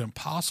almost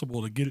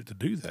impossible to get it to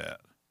do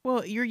that.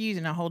 Well, you're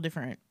using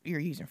you're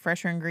using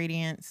fresher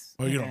ingredients.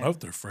 Well, you don't know if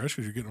they're fresh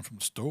because you're getting them from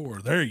the store.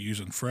 They're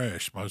using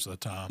fresh most of the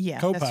time. Yeah,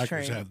 Co-packers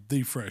that's true. have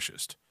the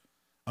freshest.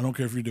 I don't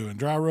care if you're doing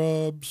dry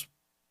rubs,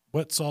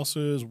 wet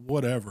sauces,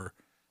 whatever.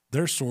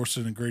 They're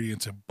sourcing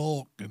ingredients in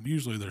bulk, and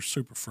usually they're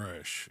super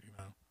fresh.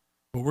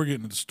 But we're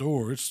getting to the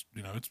store. It's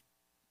you don't know.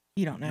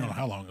 You don't know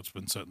how long it's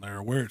been sitting there,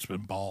 or where it's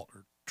been bought,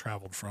 or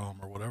traveled from,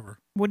 or whatever.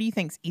 What do you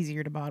think's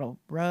easier to bottle,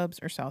 rubs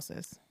or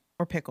sauces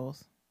or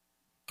pickles?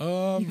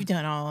 You've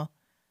done all.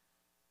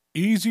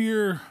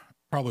 Easier,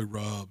 probably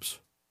rubs,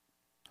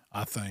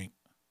 I think.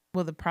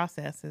 Well, the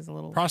process is a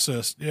little.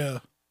 Yeah.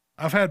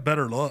 I've had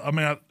better luck. I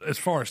mean, as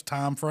far as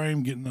time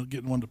frame, getting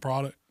one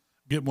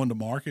to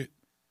market,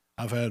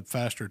 I've had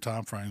faster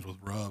time frames with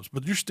rubs.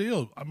 But you're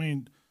still, I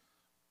mean,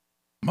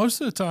 most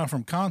of the time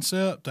from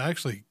concept to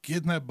actually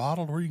getting that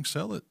bottle where you can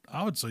sell it,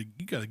 I would say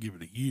you got to give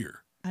it a year.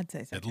 I'd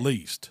say so. At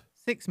least.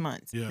 6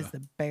 months is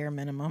the bare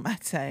minimum,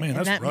 I'd say. Man,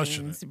 that's that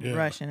rushing means it. Yeah.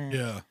 Rushing it.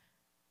 Yeah.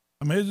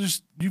 I mean,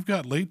 you've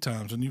got lead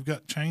times and you've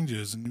got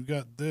changes and you've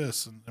got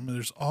this. And I mean,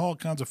 there's all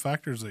kinds of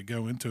factors that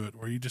go into it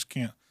where you just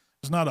can't,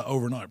 it's not an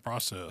overnight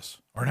process,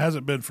 or it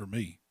hasn't been for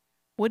me.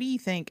 What do you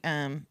think?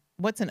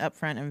 What's an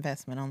upfront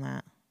investment on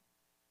that?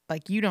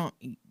 Like you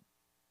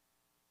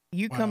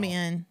come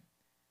in,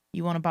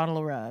 you want a bottle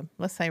of rub.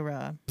 Let's say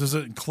rub. Does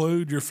it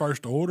include your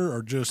first order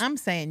or just? I'm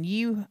saying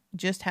you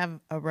just have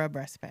a rub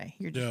recipe.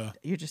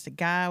 You're just a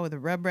guy with a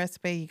rub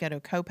recipe. You go to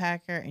a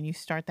co-packer and you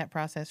start that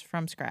process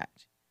from scratch.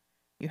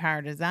 You hire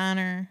a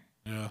designer.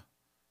 Yeah,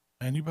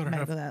 and you better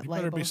you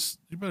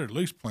better at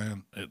least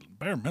plan at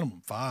bare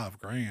minimum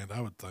 $5,000,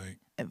 I would think,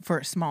 for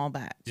a small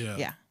batch.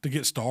 Yeah, to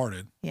get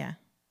started. Yeah,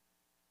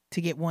 to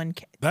get one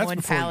before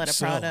pallet you of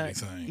sell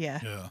product. anything.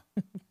 Yeah.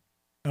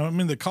 I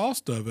mean, the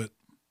cost of it,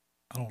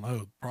 I don't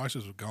know.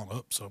 Prices have gone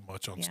up so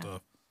much on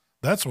stuff.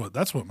 That's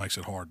what makes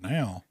it hard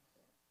now,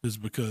 is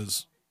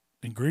because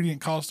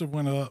ingredient costs have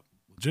went up,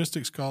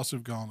 logistics costs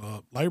have gone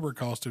up, labor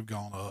costs have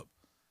gone up.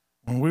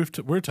 When we've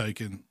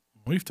taken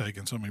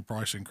so many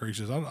price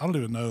increases. I don't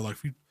even know. Like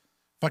if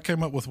I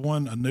came up with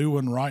a new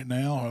one right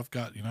now, I've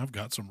got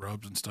some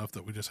rubs and stuff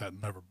that we just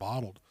hadn't never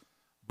bottled,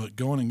 but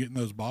going and getting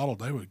those bottled,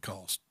 they would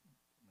cost.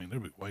 I mean,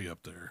 they'd be way up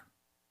there.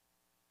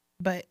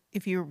 But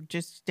if you're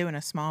just doing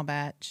a small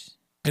batch,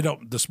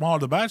 the smaller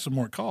the batch, the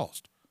more it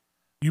costs.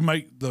 You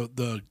make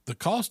the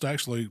cost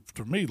actually,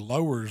 to me,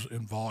 lowers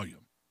in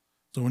volume.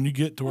 So when you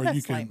get to where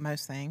you can, like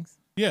most things.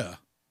 Yeah,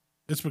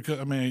 it's because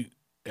I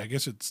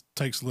guess it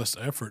takes less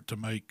effort to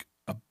make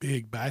a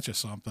big batch of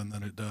something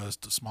than it does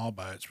to small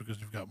batch, because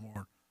you've got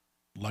more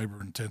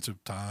labor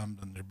intensive time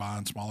and you're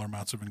buying smaller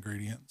amounts of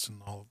ingredients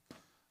and all.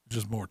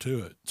 Just more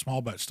to it.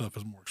 Small batch stuff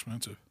is more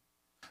expensive.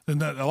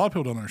 And a lot of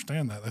people don't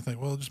understand that. They think,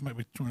 well, just make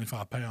me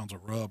 25 pounds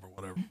of rub or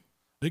whatever.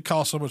 It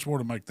costs so much more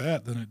to make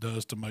that than it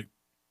does to make,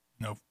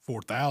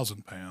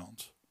 4,000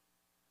 pounds.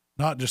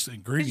 Not just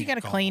ingredient. Because you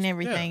got to clean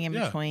everything in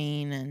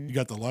between, and you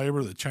got the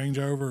labor, the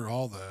changeover,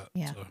 all that.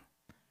 Yeah. So.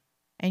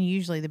 And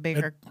usually the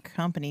bigger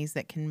companies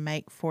that can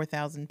make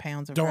 4,000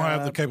 pounds of don't rub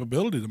have the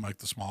capability to make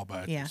the small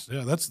batches.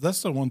 Yeah.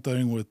 That's the one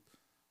thing with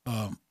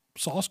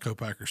sauce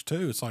co-packers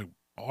too. It's like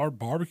our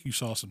barbecue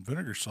sauce and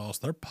vinegar sauce,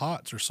 their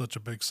pots are such a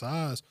big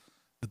size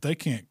that they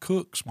can't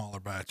cook smaller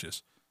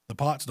batches. The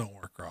pots don't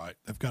work right.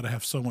 They've got to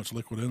have so much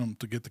liquid in them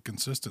to get the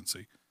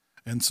consistency.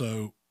 And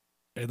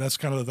that's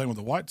kind of the thing with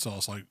the white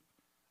sauce. Like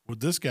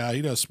with this guy,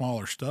 he does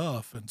smaller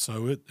stuff. And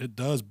so it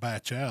does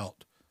batch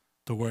out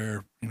to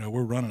where,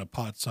 we're running a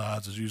pot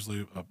size is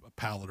usually a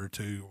pallet or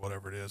two or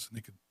whatever it is.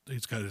 And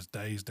he's got his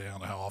days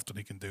down to how often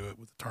he can do it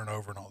with the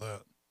turnover and all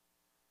that.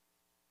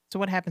 So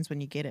what happens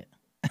when you get it?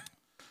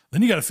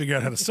 Then you got to figure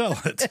out how to sell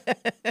it.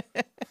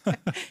 And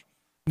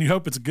you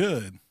hope it's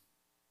good.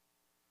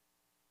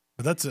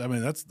 But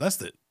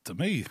to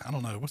me, I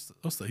don't know.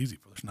 What's the easy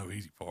part? There's no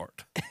easy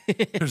part.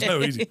 There's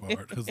no easy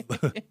part. Easy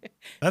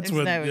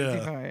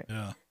part.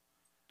 Yeah.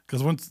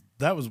 Because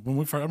I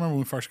remember when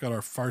we first got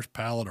our first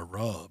pallet of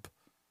rub,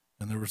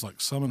 and there was like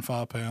some in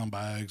 5-pound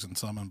bags and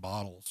some in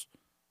bottles,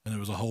 and it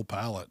was a whole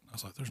pallet. I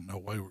was like, there's no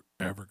way we're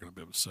ever going to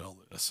be able to sell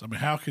this. I mean,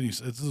 how can you?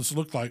 It just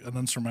looked like an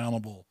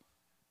unsurmountable,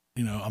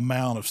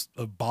 amount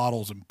of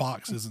bottles and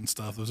boxes and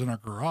stuff that was in our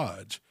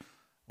garage.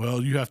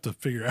 Well, you have to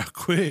figure out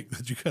quick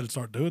that you got to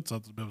start doing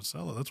something to be able to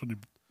sell it. That's when you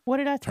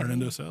turn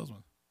into a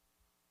salesman.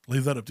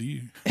 Leave that up to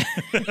you.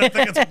 I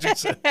think that's what you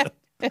said.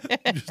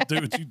 You just do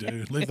what you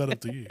do. Leave that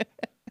up to you.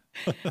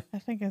 I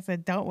think I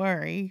said, don't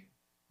worry.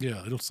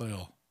 Yeah, it'll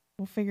sell.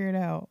 We'll figure it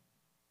out.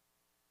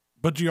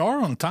 But you are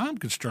on a time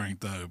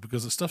constraint, though,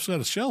 because the stuff's got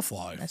a shelf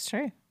life. That's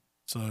true.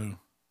 So.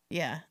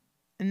 Yeah.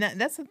 And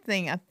that's the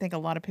thing I think a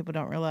lot of people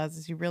don't realize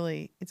is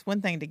it's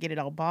one thing to get it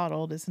all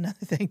bottled. It's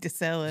another thing to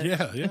sell it.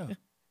 Yeah.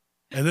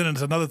 And then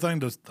it's another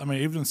thing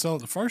even sell it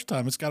the first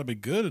time, it's got to be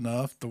good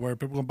enough to where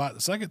people can buy it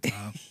the second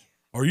time.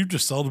 or you've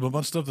just sold them a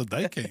bunch of stuff that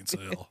they can't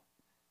sell.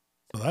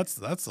 So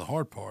that's the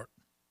hard part.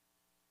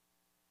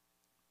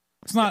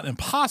 It's not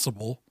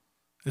impossible.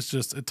 It's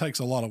just it takes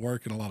a lot of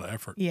work and a lot of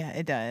effort. Yeah,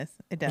 it does.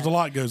 It does. There's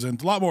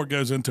a lot more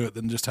goes into it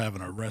than just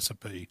having a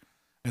recipe.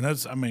 And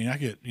that's, I mean, I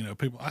get,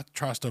 people, I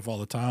try stuff all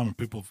the time, and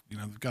people,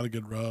 they've got a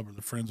good rub, or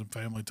their friends and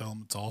family tell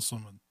them it's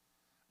awesome. And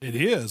it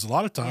is a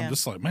lot of times.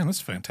 It's like, man, this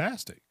is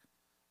fantastic.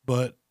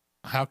 But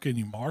how can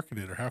you market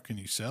it, or how can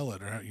you sell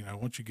it, or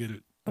once you get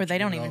it, or they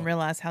don't even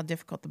realize how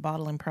difficult the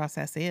bottling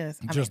process is.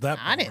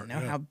 I didn't know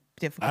how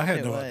difficult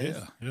it was.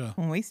 Idea. Yeah.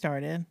 When we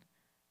started.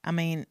 I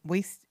mean,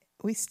 we've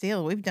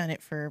done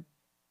it for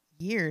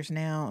years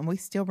now, and we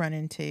still run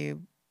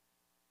into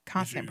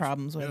constant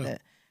problems with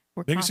it.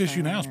 Biggest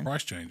issue now is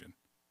price changing.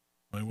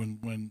 I mean,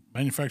 when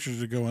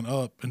manufacturers are going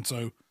up, and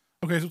so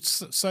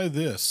say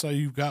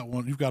you've got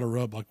a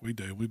rub like we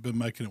do. We've been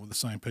making it with the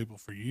same people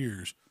for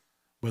years,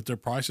 but their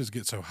prices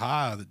get so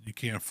high that you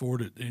can't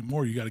afford it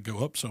anymore. You got to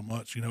go up so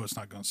much, it's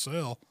not going to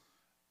sell.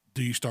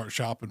 Do you start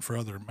shopping for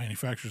other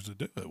manufacturers to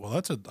do it? Well,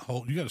 that's you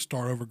got to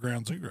start over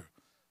ground zero.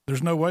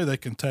 There's no way they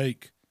can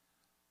take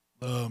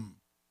the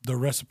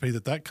recipe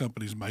that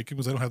company's making,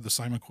 because they don't have the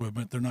same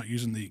equipment. They're not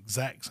using the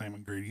exact same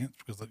ingredients,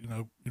 because you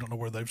don't know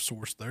where they've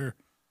sourced their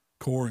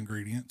core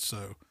ingredients.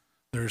 So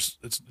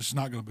it's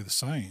not going to be the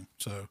same.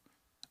 So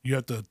you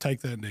have to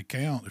take that into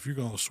account. If you're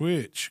going to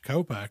switch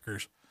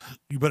co-packers,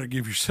 you better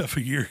give yourself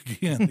a year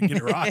again to get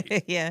it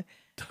right. Yeah.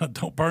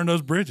 Don't burn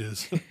those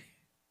bridges.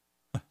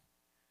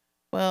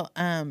 Well,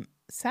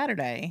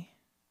 Saturday,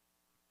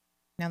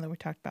 now that we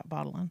talked about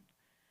bottling,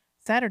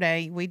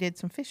 Saturday we did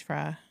some fish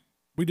fry.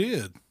 We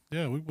did.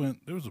 Yeah, we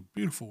went. It was a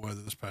beautiful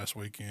weather this past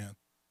weekend.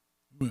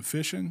 We went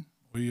fishing.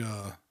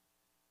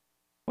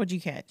 What'd you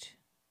catch?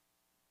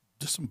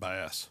 Just some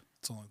bass.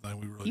 That's the only thing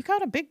we really. You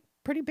caught a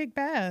pretty big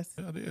bass.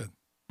 Yeah, I did.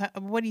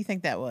 What do you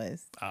think that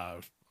was?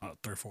 3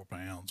 or 4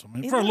 pounds. I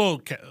mean, for a little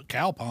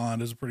cow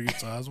pond, it's a pretty good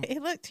size one.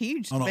 It looked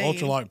huge on an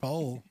ultralight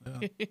pole.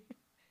 Yeah.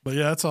 But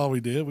yeah, that's all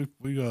we did.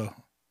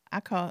 I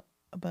caught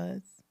a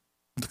buzz.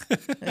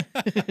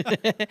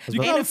 You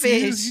caught a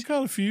fish. You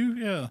caught a few.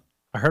 Yeah.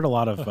 I heard a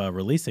lot of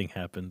releasing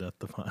happened at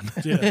the pond.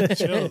 Yeah,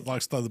 she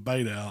likes to throw the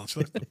bait out. She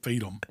likes to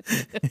feed them,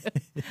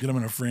 get them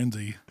in a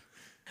frenzy.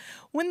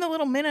 When the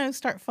little minnows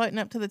start floating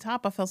up to the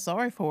top, I feel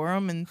sorry for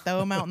them and throw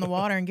them out in the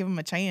water and give them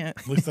a chance.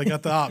 At least they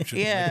got the option.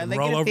 Yeah, they can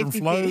roll over and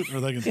float, or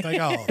they can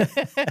take off.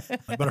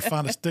 They better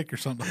find a stick or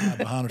something to hide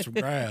behind, or some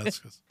grass.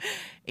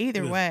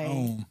 Either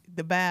way,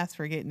 the bass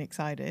were getting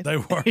excited. They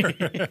were.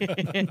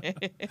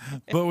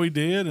 But we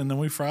did, and then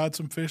we fried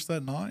some fish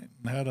that night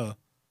and had a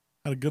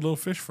good little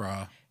fish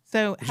fry.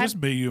 So just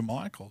be you and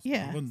Michael.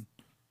 Yeah. We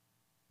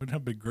didn't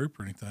have a big group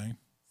or anything.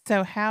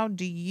 So how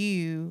do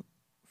you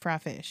fry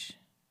fish?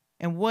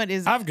 And what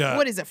is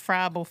a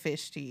friable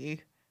fish to you?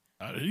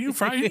 You can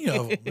fry any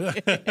of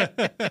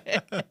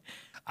them.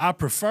 I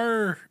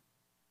prefer,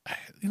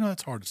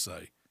 it's hard to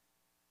say.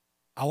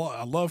 I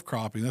love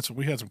crappie.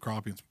 We had some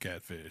crappie and some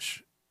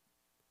catfish.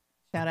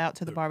 Shout out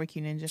to the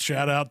Barbecue Ninja.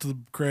 Shout out to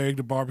Craig,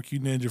 the Barbecue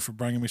Ninja, for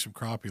bringing me some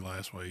crappie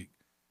last week.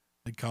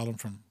 They caught them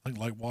from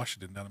Lake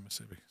Washington down in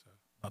Mississippi, so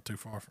not too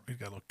far from. He's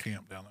got a little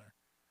camp down there.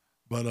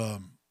 But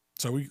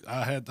so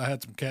I had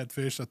some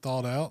catfish I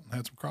thawed out, and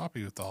had some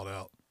crappie I thawed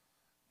out.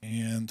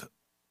 And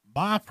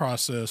my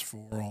process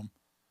for them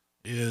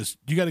is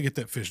you got to get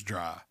that fish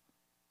dry.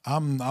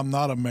 I'm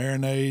not a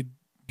marinade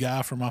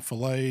guy for my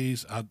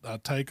fillets. I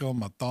take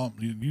them, I thaw them.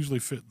 You usually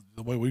fit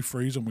the way we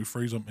freeze them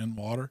in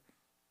water,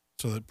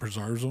 so that it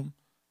preserves them.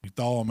 You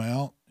thaw them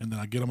out, and then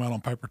I get them out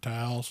on paper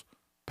towels,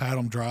 pat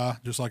them dry,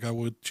 just like I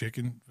would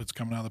chicken if it's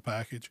coming out of the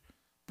package.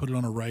 Put it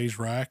on a raised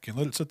rack and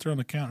let it sit there on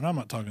the counter. And I'm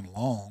not talking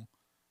long.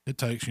 It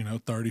takes,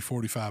 30,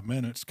 45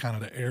 minutes kind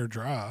of to air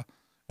dry.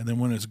 And then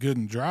when it's good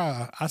and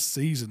dry, I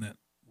season it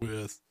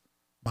with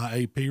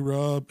my AP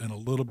rub and a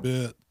little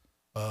bit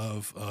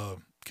of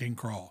King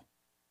Crawl.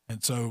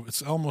 And so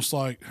it's almost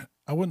like,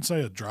 I wouldn't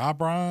say a dry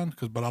brine,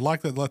 but I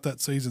like to let that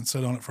season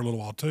sit on it for a little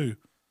while too.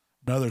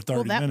 Another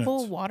 30 minutes.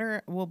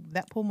 Will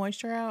that pull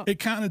moisture out? It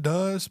kind of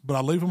does, but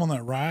I leave them on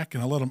that rack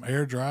and I let them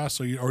air dry.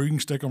 Or you can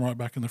stick them right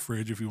back in the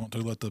fridge if you want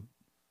to. Let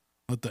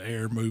the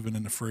air moving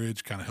in the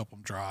fridge kind of help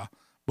them dry.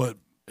 But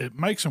it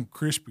makes them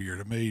crispier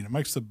to me, and it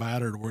makes the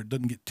batter to where it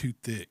doesn't get too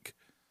thick.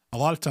 A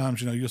lot of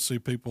times, you'll see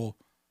people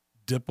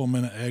dip them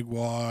in an egg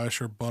wash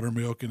or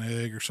buttermilk and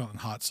egg or something,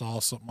 hot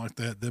sauce, something like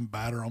that, then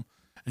batter them.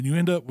 And you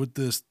end up with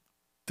this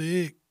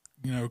thick,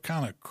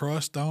 kind of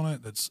crust on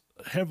it that's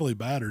heavily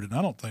battered. And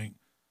I don't think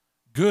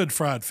good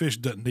fried fish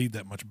doesn't need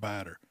that much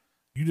batter.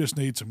 You just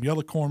need some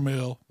yellow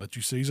cornmeal that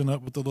you season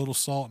up with a little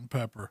salt and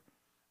pepper.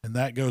 And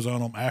that goes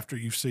on them after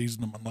you've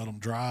seasoned them and let them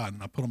dry.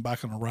 And I put them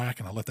back on the rack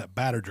and I let that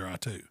batter dry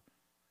too.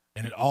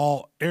 And it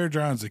all air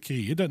drying is the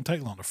key. It doesn't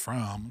take long to fry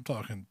them. I'm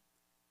talking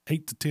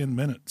 8 to 10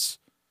 minutes.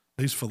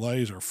 These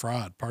fillets are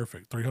fried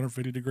perfect.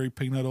 350-degree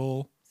peanut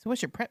oil. So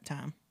what's your prep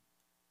time?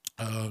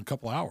 A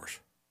couple hours.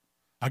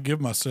 I give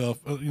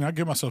myself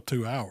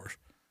 2 hours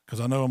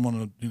because I know I'm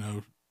going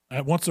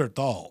to, once they're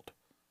thawed,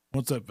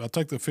 I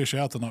take the fish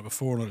out the night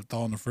before and let it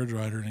thaw in the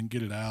refrigerator and then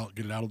get it out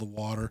of the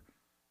water.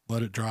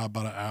 let it dry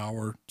about an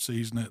hour,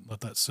 season it, let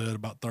that sit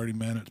about 30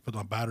 minutes, put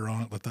my batter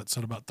on it, let that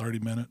sit about 30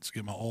 minutes,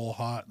 get my oil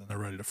hot, and then they're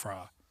ready to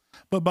fry.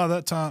 But by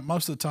that time,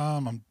 most of the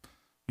time, I'm,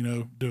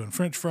 doing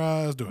French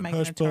fries, doing Making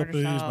hush a tartar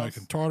puppies, sauce.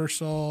 making tartar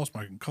sauce,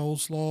 making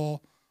coleslaw,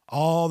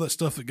 all that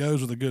stuff that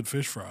goes with a good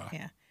fish fry.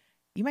 Yeah.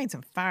 You made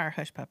some fire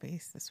hush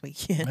puppies this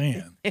weekend.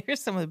 Man. They're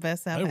some of the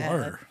best I've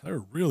had. They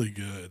were really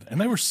good,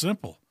 and they were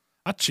simple.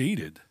 I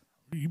cheated.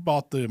 You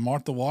bought the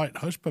Martha White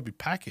hush puppy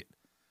packet,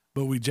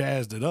 but we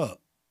jazzed it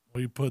up.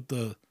 We put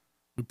some.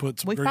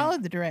 We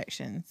followed the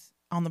directions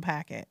on the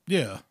packet.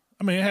 Yeah,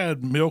 I mean it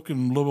had milk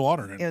and a little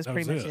water in it. It was That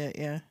pretty much it.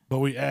 Yeah. But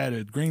we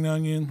added green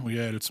onion. We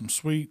added some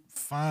sweet,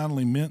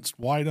 finely minced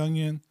white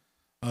onion.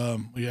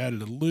 We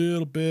added a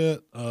little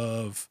bit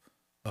of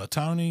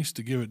Tony's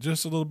to give it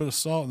just a little bit of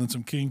salt, and then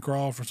some King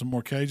Craw for some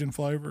more Cajun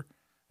flavor.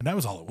 And that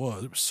was all it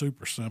was. It was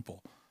super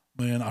simple.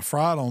 Man, I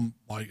fried them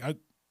like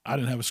I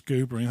didn't have a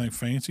scoop or anything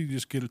fancy. You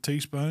just get a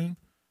teaspoon,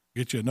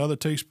 get you another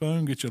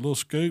teaspoon, get you a little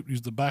scoop,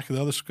 use the back of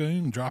the other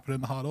spoon, and drop it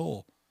in the hot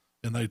oil.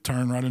 And they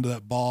turn right into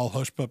that ball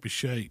hush puppy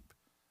shape.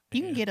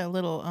 You can get a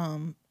little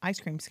ice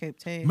cream scoop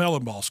too.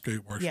 Melon ball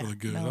scoop works Yeah, really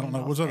good. I melon don't know.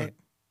 ball Was that scoop.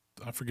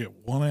 I forget,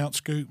 1 ounce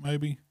scoop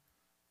maybe?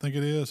 I think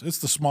it is. It's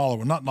the smaller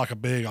one, not like a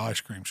big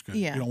ice cream scoop.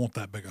 Yeah. You don't want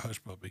that big a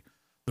hush puppy.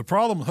 The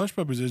problem with hush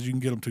puppies is you can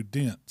get them too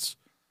dense.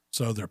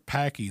 So they're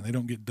packy and they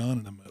don't get done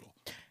in the middle.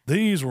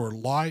 These were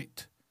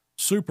light,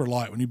 super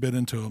light. When you bit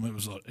into them, it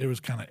was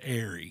kind of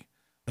airy.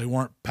 They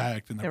weren't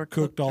packed, and they were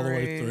cooked all the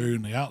way through,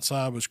 and the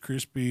outside was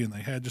crispy, and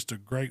they had just a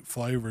great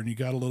flavor, and you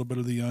got a little bit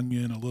of the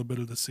onion, a little bit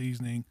of the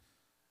seasoning,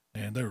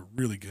 and they were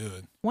really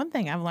good. One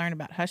thing I've learned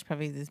about hush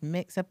puppies is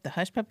mix up the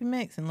hush puppy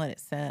mix and let it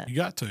set. You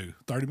got to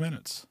 30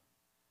 minutes.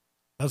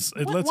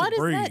 It What lets it does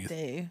breathe. that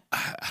do?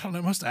 I don't know.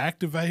 It must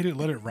activate it,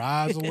 let it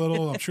rise a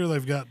little. I'm sure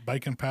they've got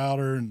baking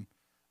powder and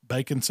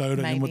baking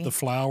soda in with Maybe. the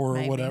flour or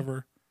Maybe.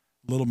 whatever.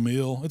 Little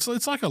meal. It's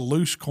like a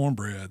loose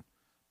cornbread,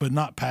 but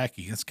not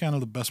packy. It's kind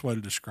of the best way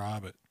to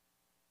describe it.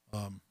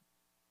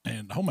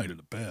 And homemade are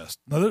the best.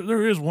 Now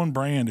there is one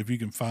brand, if you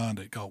can find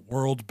it, called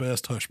World's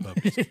Best Hush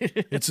Puppies.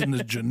 It's in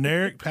the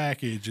generic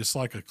package. It's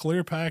like a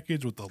clear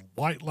package with a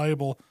white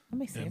label Let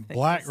me see and if they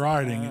black can set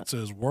writing. up. It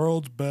says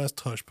World's Best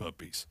Hush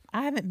Puppies.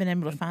 I haven't been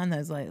able to find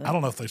those lately. I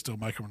don't know if they still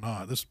make them or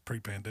not. This is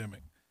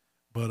pre-pandemic,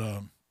 but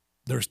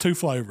there's 2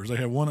 flavors. They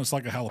have one that's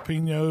like a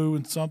jalapeno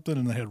and something,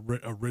 and they had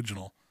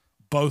original.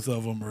 Both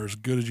of them are as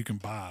good as you can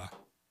buy,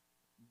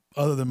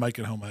 other than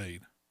making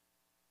homemade.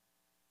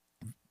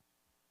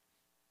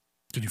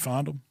 Did you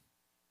find them?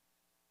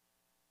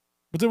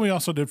 But then we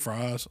also did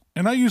fries,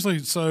 and I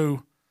usually Oh,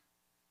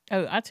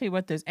 I'll tell you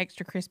what, those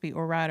extra crispy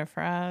Ore-Ida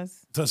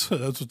fries, that's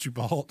what you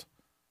bought.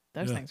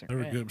 those Yeah, things are they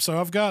were good. good. So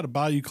I've got a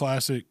Bayou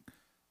Classic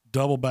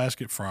double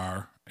basket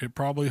fryer. It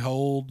probably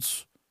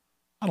holds,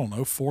 I don't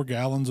know, 4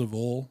 gallons of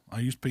oil. I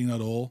use peanut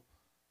oil.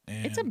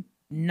 And It's a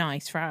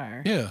nice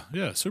fryer.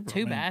 yeah, super.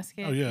 2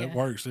 baskets, Oh yeah, yeah. it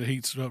works. It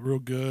heats up real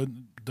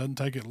good. Doesn't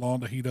take it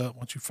long to heat up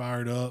once you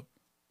fire it up.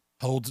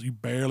 Holds, you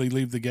barely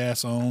leave the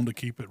gas on to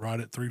keep it right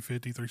at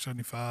 350,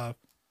 375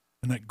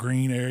 in that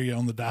green area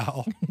on the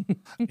dial.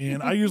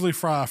 And I usually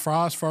fry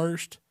fries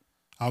first.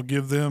 I'll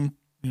give them,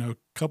 a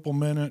couple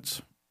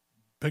minutes,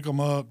 pick them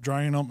up,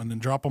 drain them, and then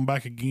drop them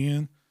back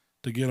again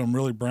to get them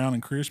really brown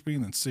and crispy,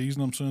 and then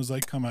season them as soon as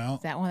they come out.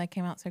 Is that one that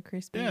came out so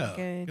crispy? Yeah,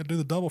 Good. got to do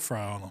the double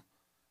fry on them.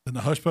 Then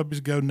the hush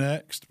puppies go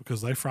next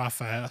because they fry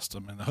fast. I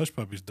mean, the hush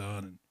puppy's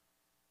done in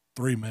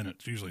 3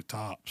 minutes, usually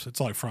tops. It's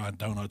like frying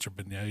donuts or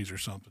beignets or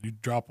something. You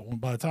drop them.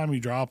 By the time you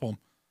drop them,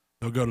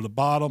 they'll go to the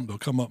bottom. They'll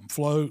come up and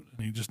float,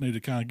 and you just need to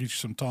kind of get you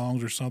some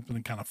tongs or something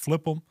and kind of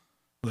flip them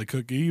so they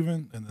cook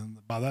even. And then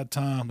by that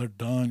time, they're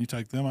done. You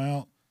take them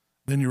out.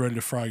 Then you're ready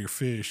to fry your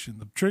fish. And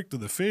the trick to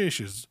the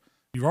fish is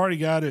you've already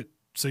got it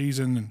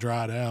seasoned and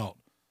dried out,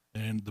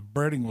 and the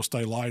breading will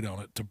stay light on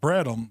it. To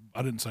bread them,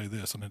 I didn't say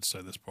this. I need to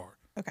say this part.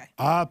 Okay.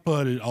 I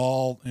put it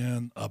all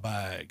in a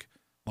bag.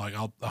 Like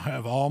I'll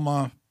have all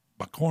my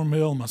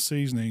cornmeal and my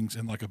seasonings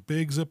in like a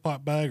big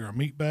Ziploc bag or a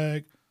meat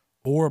bag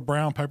or a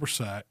brown paper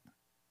sack,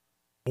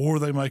 or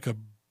they make a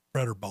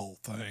breader bowl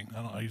thing.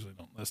 I usually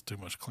don't. That's too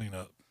much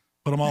cleanup.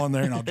 Put them all in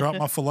there, and I'll drop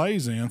my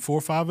fillets in 4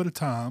 or 5 at a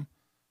time.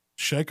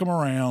 Shake them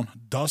around,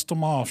 dust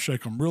them off,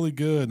 shake them really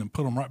good, and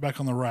put them right back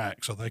on the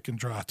rack so they can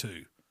dry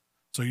too.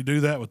 So you do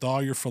that with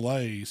all your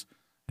fillets,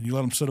 and you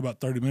let them sit about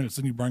 30 minutes.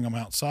 Then you bring them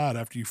outside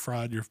after you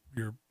fried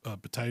your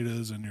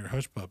potatoes and your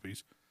hush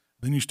puppies.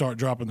 Then you start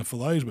dropping the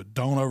fillets, but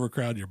don't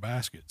overcrowd your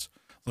baskets.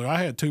 So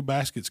I had 2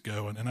 baskets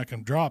going, and I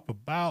can drop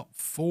about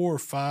 4 or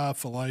 5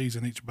 fillets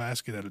in each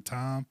basket at a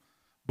time.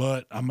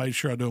 But I made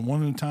sure I do them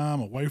one at a time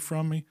away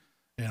from me,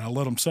 and I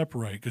let them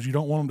separate because you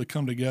don't want them to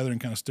come together and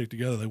kind of stick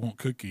together. They won't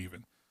cook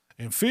even.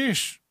 And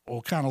fish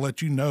will kind of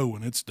let you know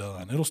when it's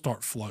done. It'll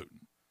start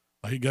floating.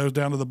 Like it goes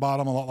down to the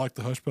bottom a lot like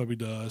the hush puppy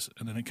does,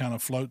 and then it kind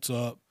of floats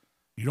up.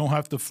 You don't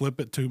have to flip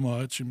it too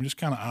much. You just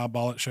kind of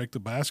eyeball it, shake the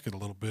basket a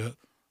little bit.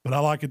 But I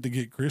like it to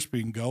get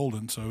crispy and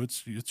golden, so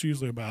it's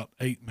usually about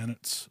 8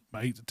 minutes,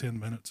 8 to 10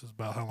 minutes is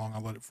about how long I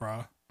let it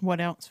fry.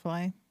 What else,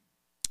 Flay?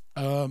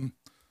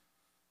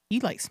 You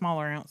like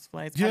smaller ounce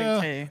fillets, Yeah.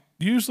 I do too.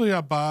 Usually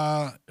I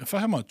buy, if I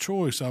have my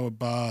choice, I would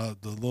buy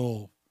the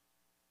little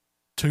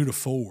 2 to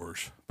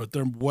 4s, but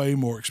they're way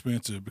more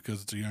expensive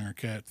because it's a younger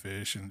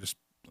catfish and just,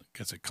 I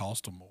guess it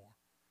costs them more.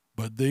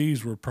 But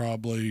these were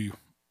probably,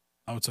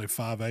 I would say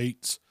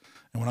 5/8.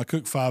 And when I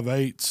cook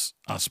 5/8,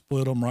 I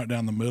split them right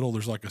down the middle.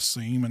 There's like a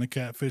seam in a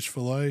catfish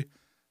fillet.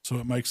 So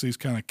it makes these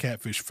kind of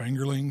catfish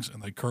fingerlings,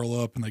 and they curl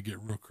up and they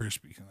get real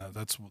crispy. And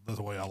that's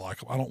the way I like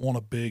them. I don't want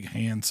a big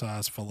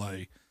hand-sized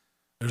fillet.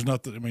 There's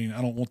nothing, I mean,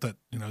 I don't want that,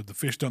 the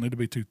fish don't need to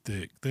be too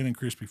thick. Thin and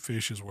crispy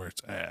fish is where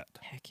it's at.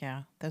 Heck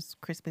yeah. Those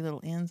crispy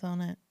little ends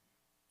on it.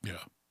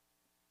 Yeah.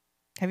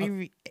 Have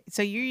you,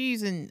 so you're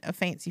using a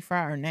fancy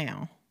fryer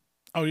now.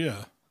 Oh,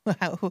 yeah.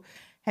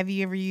 Have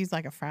you ever used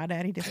like a Fry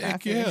Daddy to fry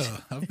Heck fish?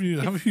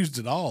 yeah. I've used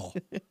it all.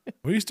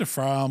 We used to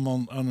fry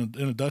them in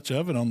a Dutch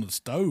oven on the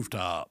stove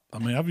top. I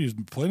mean, I've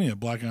used plenty of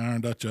black iron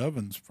Dutch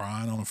ovens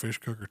frying on a fish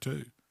cooker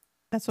too.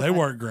 That's what They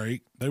work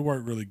great. They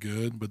work really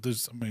good. But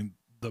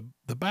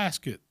the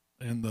basket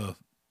and the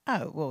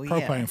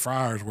propane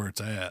fryer is where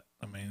it's at.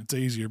 I mean, it's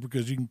easier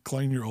because you can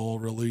clean your oil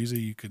real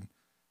easy. You can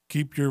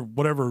keep your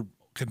whatever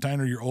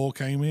container your oil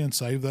came in,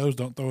 save those,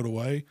 don't throw it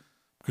away,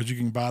 because you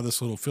can buy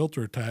this little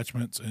filter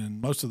attachments,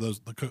 and most of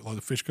those like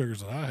the fish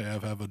cookers that I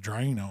have a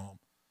drain on them.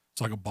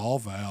 It's like a ball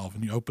valve,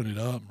 and you open it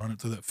up, run it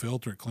through that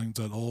filter, it cleans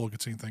that oil,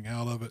 gets anything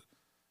out of it.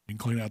 You can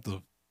clean out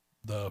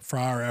the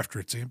fryer after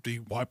it's empty,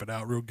 wipe it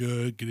out real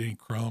good, get any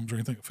crumbs or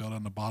anything that fell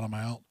down the bottom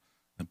out,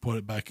 and put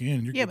it back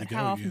in. You're good but to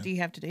how go often again. do you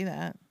have to do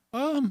that?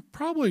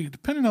 Probably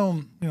depending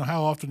on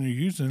how often you're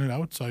using it. I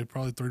would say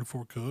probably 3 to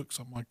 4 cooks,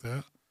 something like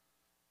that.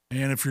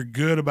 And if you're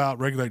good about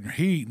regulating your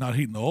heat, not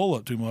heating the oil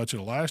up too much,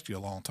 it'll last you a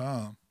long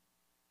time.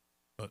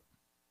 But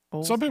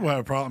some people have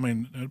a problem. I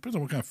mean, it depends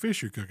on what kind of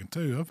fish you're cooking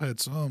too. I've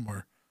had some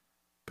where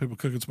people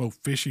cooking smoked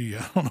fishy.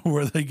 I don't know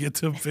where they get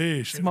them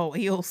fish. Small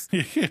eels.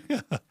 Yeah,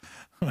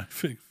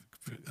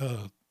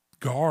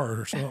 gar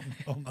or something.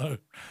 I don't know.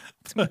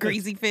 Some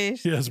greasy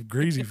fish. Yeah, some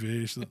greasy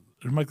fish.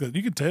 Make that,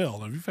 you can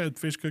tell if you've had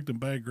fish cooked in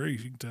bad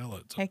grease. You can tell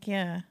it. So Heck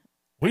yeah.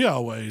 we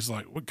always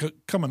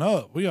coming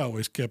up. We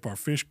always kept our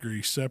fish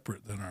grease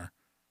separate than our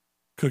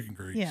cooking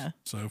grease. Yeah.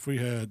 So if we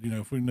had,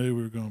 if we knew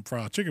we were going to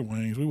fry chicken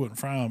wings, we wouldn't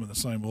fry them in the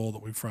same oil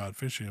that we fried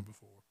fish in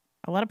before.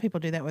 A lot of people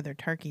do that with their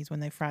turkeys when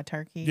they fry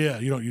turkey. Yeah,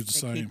 you don't use the They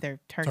same. keep their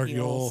turkey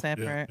oil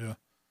separate. Yeah.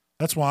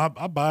 That's why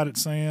I buy it at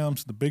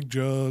Sam's, the big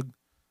jug.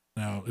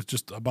 Now it's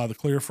just I buy the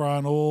clear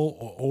frying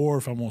oil, or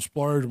if I'm gonna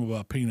splurge, I'm gonna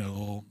buy peanut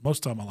oil.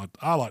 Most of the time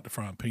I like to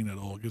fry in peanut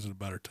oil. It gives it a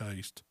better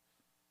taste.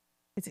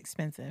 It's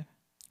expensive.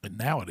 And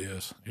now it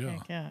is. Yeah.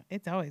 Heck yeah.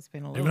 It's always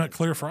been a little. Even that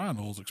clear frying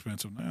oil is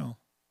expensive now.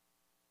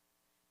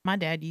 My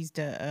dad used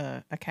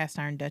a cast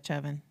iron Dutch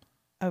oven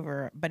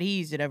but he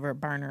used it over a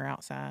burner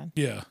outside.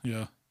 Yeah.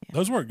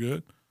 Those work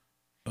good.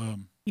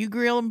 You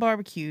grill and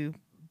barbecue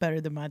better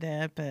than my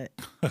dad, but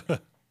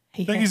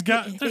I think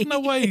there's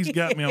no way he's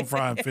got me on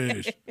frying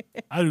fish.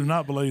 I do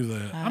not believe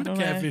that. I'm the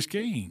catfish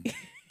king.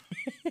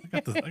 I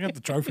got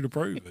the trophy to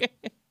prove it.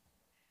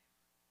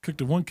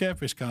 Cooked in one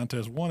catfish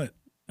contest, won it.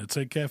 It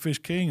said Catfish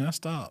King, and I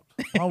stopped.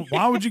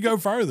 Why would you go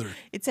further?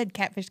 It said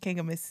Catfish King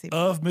of Mississippi.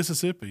 Of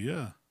Mississippi,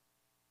 yeah.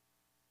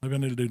 Maybe I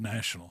need to do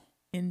national.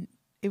 And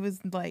it was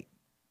like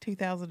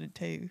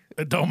 2002.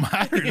 It don't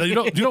matter. You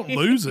don't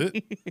lose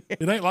it.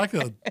 It ain't like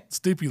a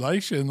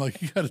stipulation.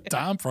 Like you got a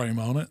time frame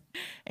on it.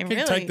 And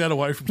Can't really, take that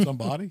away from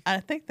somebody. I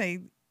think they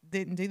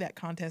didn't do that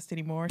contest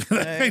anymore. They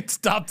So can't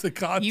stop the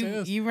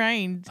contest. you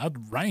reigned. I'd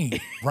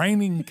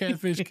reigning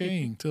Catfish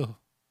King till.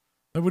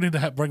 Maybe we need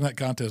to bring that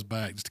contest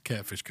back, just a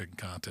catfish cooking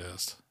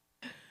contest.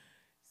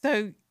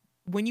 So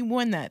when you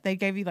won that, they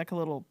gave you like a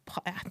little,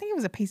 I think it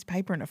was a piece of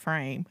paper in a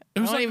frame. It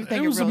was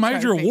a a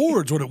major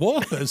award, what it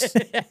was.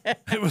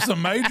 It was a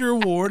major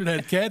award. It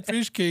had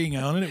Catfish King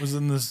on it. It was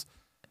in this,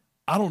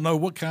 I don't know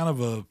what kind of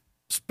a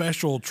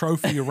special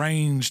trophy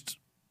arranged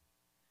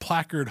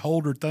placard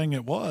holder thing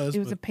it was. It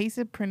was a piece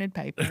of printed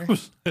paper. It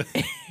was,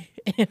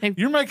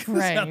 you're making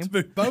this out to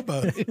be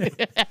Bobo.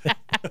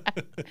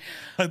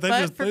 Like they but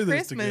just for threw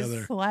this Christmas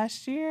together.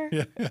 last year,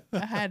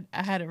 I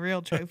had a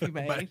real trophy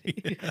made.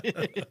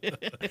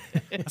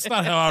 That's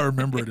not how I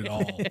remember it at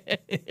all.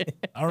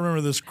 I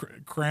remember this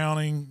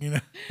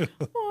crowning,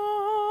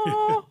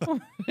 Oh,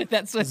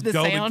 that's what the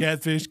golden sound.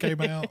 catfish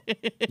came out.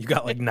 You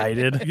got like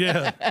knighted.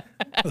 Yeah,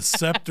 the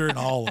scepter and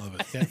all of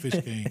it.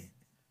 Catfish King.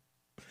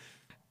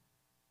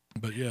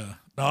 But yeah,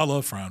 no, I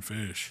love frying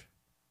fish.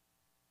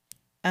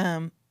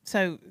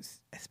 So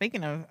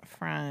speaking of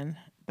frying,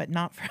 but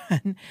not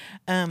frying,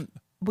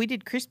 we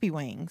did crispy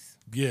wings.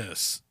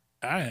 Yes,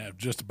 I have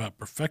just about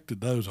perfected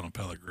those on a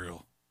pellet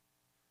grill.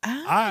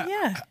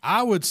 Yeah.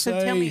 I would So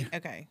say tell me,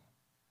 okay.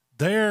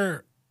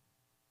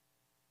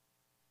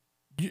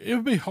 it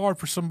would be hard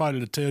for somebody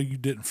to tell you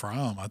didn't fry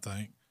them, I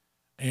think.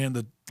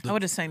 And I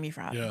would assume you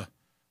fried them. yeah,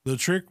 the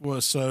trick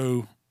was,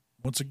 so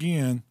once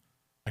again,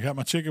 I got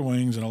my chicken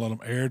wings and I let them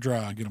air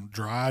dry, get them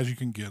dry as you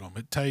can get them.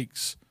 It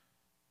takes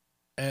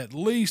at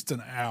least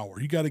an hour.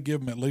 You got to give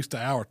them at least an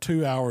hour.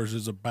 2 hours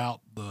is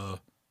about the,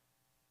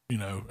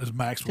 as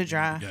max To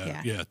dry, go.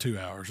 yeah. Yeah, 2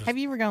 hours. Have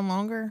you ever gone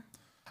longer?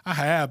 I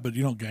have, but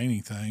you don't gain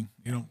anything.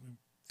 You don't.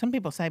 Some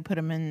people say put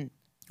them in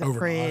the Overnight.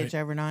 fridge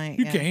overnight.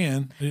 You yeah.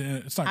 can.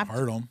 It's not I've-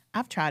 hurt them.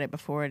 I've tried it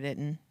before. It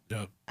didn't.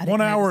 Yeah. I didn't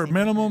 1 hour notice any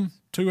minimum,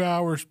 difference. 2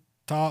 hours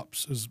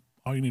tops is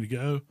all you need to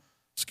go.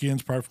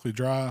 Skin's perfectly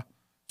dry.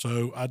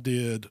 So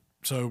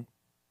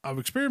I've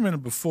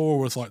experimented before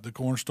with like the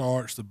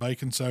cornstarch, the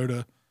baking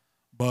soda,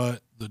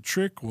 but the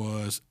trick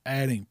was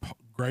adding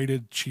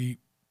grated cheap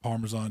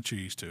Parmesan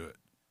cheese to it.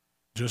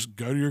 Just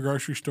go to your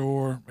grocery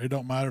store. It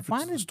don't matter if Why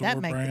it's the does store that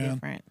make the brand.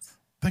 difference?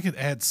 I think it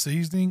adds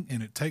seasoning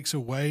and it takes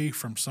away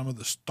from some of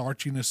the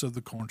starchiness of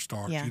the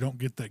cornstarch. Yeah. You don't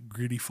get that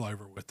gritty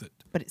flavor with it.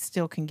 But it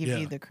still can give Yeah.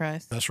 you the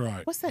crust. That's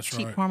right. What's that That's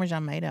cheap right.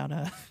 Parmesan made out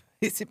of?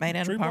 Is it made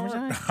out Tree of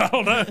Parmesan? bark? I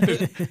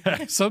don't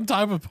know. Some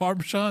type of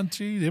Parmesan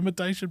cheese,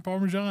 imitation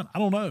Parmesan. I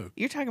don't know.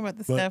 You're talking about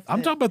the But stuff. I'm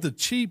that- talking about the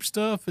cheap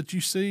stuff that you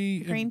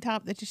see. green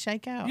top that you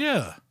shake out.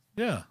 Yeah,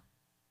 yeah.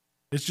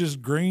 It's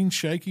just green,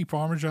 shaky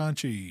Parmesan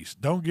cheese.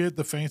 Don't get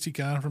the fancy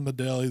kind from the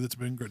deli that's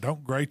been.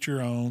 Don't grate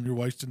your own. You're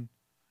wasting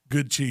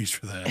good cheese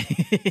for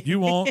that. You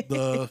want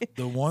the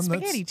one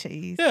Spaghetti that's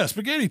cheese. yeah,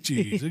 spaghetti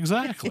cheese.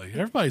 Exactly.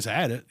 Everybody's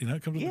had it. It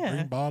comes with a Yeah.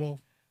 green bottle,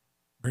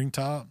 green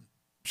top.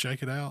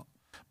 Shake it out.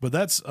 But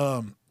that's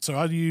so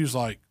I'd use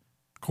like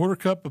a quarter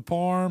cup of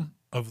parm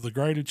of the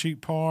grated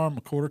cheap parm,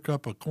 a quarter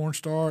cup of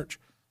cornstarch,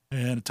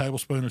 and a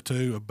tablespoon or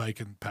two of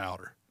baking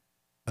powder.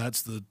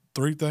 That's the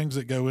three things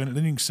that go in it.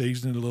 Then you can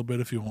season it a little bit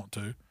if you want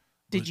to.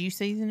 Did you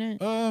season it?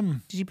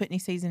 Did you put any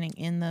seasoning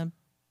in the?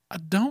 I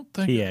don't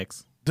think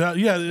PX.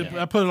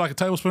 I put like a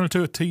tablespoon or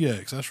two of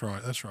TX. That's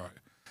right.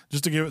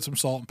 Just to give it some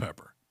salt and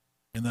pepper.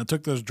 And I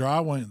took those dry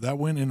wings, that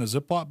went in a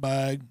Ziploc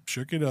bag,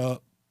 shook it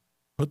up,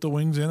 put the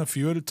wings in a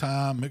few at a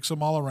time, mix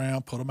them all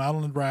around, put them out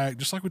on the rack,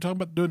 just like we talked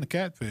about doing the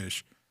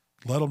catfish.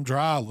 Let them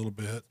dry a little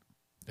bit,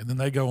 and then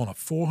they go on a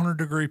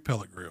 400-degree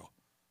pellet grill.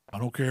 I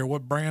don't care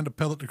what brand of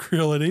pellet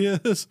grill it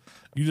is.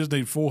 You just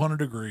need 400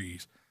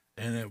 degrees.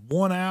 And at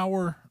 1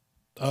 hour,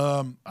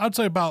 I'd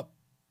say about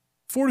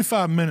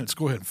 45 minutes,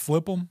 go ahead and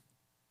flip them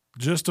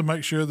just to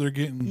make sure they're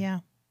getting Yeah.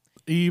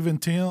 even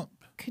temp.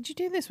 Could you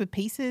do this with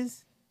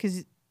pieces?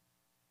 Because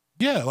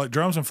Yeah, like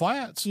drums and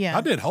flats. Yeah.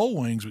 I did whole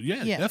wings, but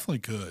yeah, Yeah. definitely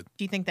could.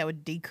 do you think that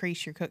would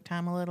decrease your cook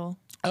time a little?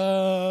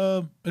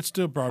 It's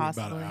still probably about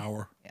Possibly. an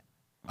hour. Yeah.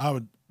 I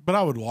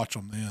would watch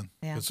them then.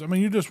 Yeah. 'Cause, I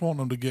mean, you just want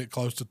them to get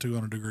close to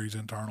 200 degrees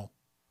internal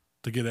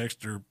to get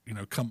extra,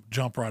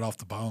 jump right off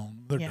the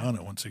bone. They're Yeah. done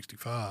at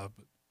 165,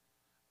 but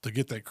to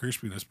get that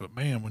crispiness. But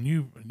man,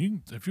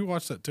 if you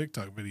watch that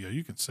TikTok video,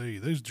 you can see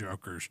these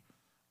jokers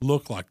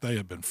look like they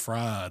have been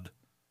fried,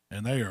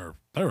 and they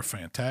were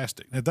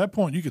fantastic. At that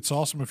point, you could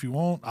sauce them if you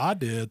want. I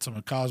did some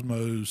of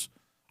Cosmo's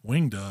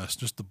wing dust,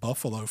 just the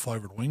buffalo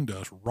flavored wing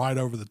dust, right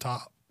over the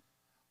top.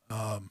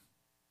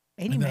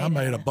 Eddie And then I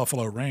made a a-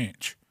 buffalo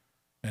ranch,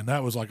 and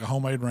that was like a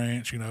homemade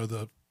ranch.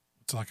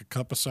 It's like a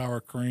cup of sour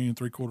cream,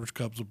 3/4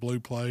 cups of Blue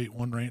Plate,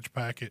 one ranch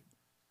packet,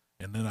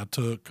 and then I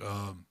took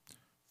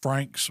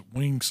Frank's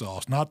wing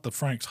sauce, not the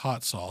Frank's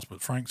hot sauce,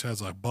 but Frank's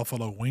has a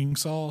buffalo wing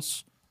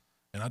sauce,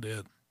 and I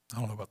don't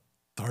know, about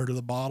a third of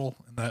the bottle,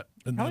 and that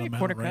Probably a amount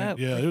quarter of ranch. cup,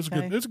 Yeah, would it was you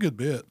good. say? It's a good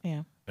bit.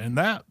 Yeah. And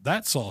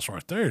that sauce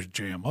right there is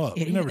jam up.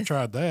 It You never is.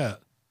 tried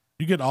that.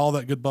 You get all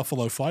that good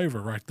buffalo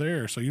flavor right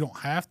there, so you don't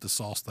have to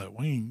sauce that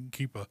wing. You can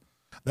keep it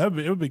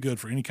would be good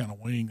for any kind of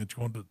wing that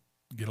you want to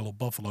get a little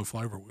buffalo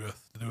flavor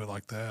with, to do it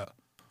like that.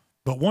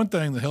 But one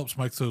thing that helps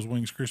make those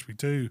wings crispy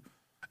too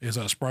is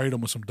I sprayed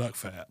them with some duck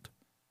fat,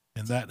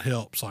 and that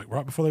helps. Like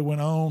right before they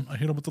went on, I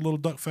hit them with a little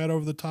duck fat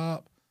over the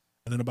top,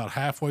 and then about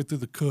halfway through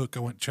the cook,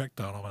 I went and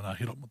checked on them, and I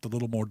hit them with a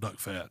little more duck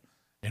fat,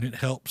 and it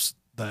helps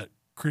that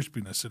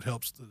crispiness. It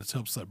helps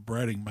that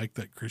breading make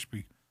that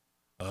crispy,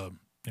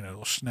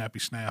 little snappy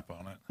snap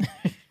on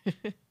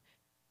it.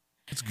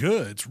 It's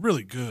good. It's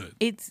really good.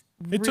 It's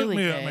It took really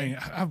me. good. I mean,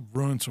 I've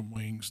ruined some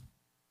wings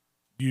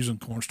using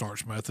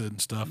cornstarch method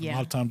and stuff. A Yeah.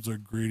 lot of times they're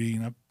gritty,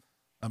 and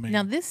I mean,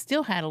 Now this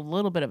still had a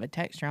little bit of a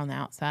texture on the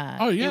outside.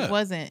 Oh, yeah. It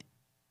wasn't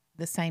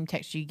the same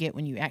texture you get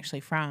when you actually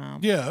fry them.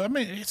 yeah. I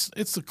mean, it's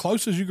the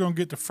closest you're gonna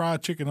get to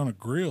fried chicken on a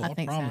grill. I I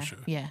think promise so.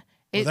 you. Yeah.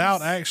 Without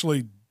It's-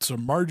 actually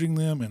submerging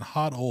them in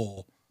hot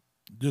oil,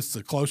 just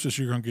the closest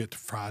you're gonna get to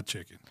fried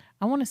chicken.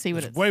 I want to see what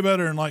It's it's way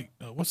better than like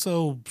what's the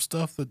old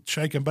stuff that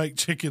shake and bake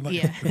chicken like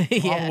Yeah. Mama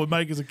Yeah. would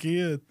make as a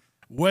kid.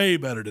 Way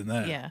better than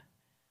that. Yeah.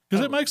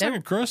 because Oh, it makes that- like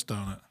a crust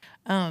on it.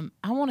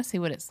 I want to see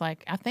what it's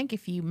like. I think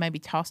if you maybe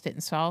tossed it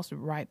in sauce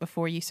right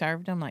before you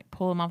served them, like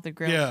pull them off the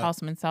grill, Yeah. toss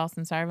them in sauce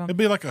and serve them. It'd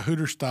be like a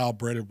Hooter style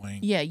breaded wing.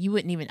 Yeah, you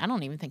wouldn't even. I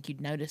don't even think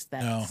you'd notice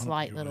that No, I don't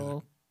slight think you would.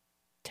 little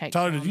texture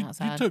Tyler, on did the you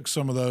outside. took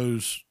some of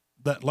those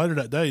that later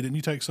that day? Didn't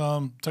you take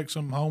some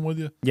home with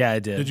you? Yeah, I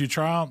did. Did you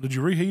try them? Did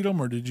you reheat them,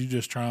 or did you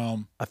just try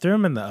them? I threw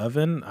them in the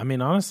oven. I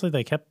mean, honestly,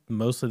 they kept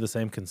mostly the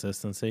same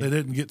consistency. They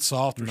didn't get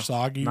soft or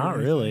soggy. or Not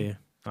anything? really.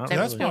 Not They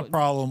That's were my still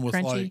problem with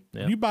crunchy. like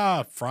Yeah. when you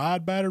buy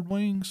fried battered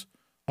wings,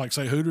 like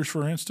say Hooters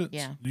for instance.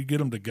 Yeah. You get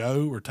them to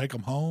go or take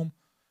them home.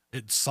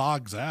 It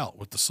sogs out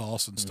with the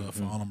sauce and stuff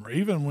on them. Or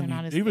even when They're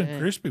not as even good.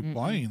 crispy Mm-mm.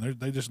 plain,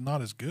 they just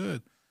not as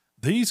good.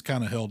 These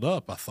kind of held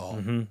up, I thought.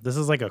 Mm-hmm. This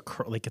is like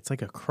it's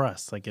like a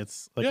crust, like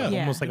it's like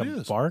almost like a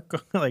is.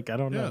 bark. Like I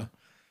don't know.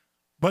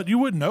 But you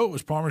wouldn't know it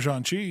was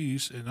Parmesan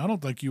cheese, and I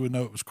don't think you would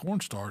know it was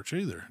cornstarch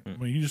either. I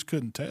mean, you just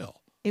couldn't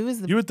tell. It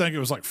was You would think it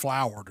was like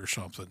floured or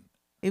something.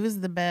 It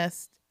was the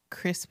best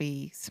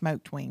crispy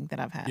smoked wing that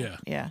I've had.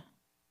 Yeah.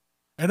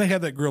 And they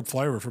had that grilled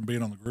flavor from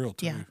being on the grill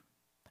too. Yeah.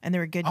 And they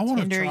were good I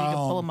wanna tender. You try could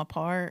pull 'em. them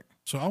apart.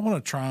 So I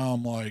want to try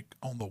them like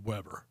on the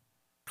Weber,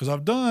 because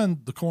I've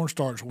done the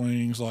cornstarch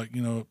wings, like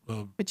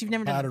But you've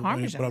never done the battered wing,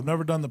 Parmesan. but I've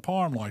never done the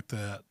parm like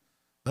that.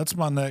 That's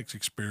my next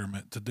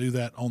experiment, to do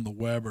that on the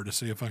Weber, to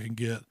see if I can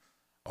get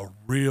a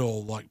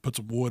real, like, put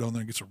some wood on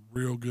there and get some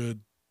real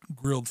good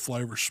grilled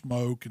flavor,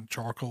 smoke and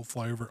charcoal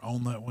flavor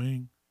on that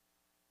wing.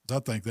 'Cause I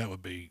think that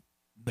would be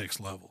next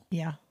level.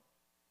 Yeah.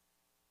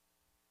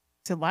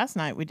 So last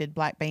night we did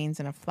black beans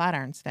and a flat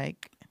iron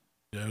steak.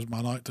 Yeah, it was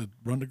my night to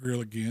run the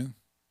grill again.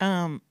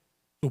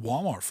 The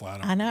Walmart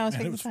flat iron. I know. I was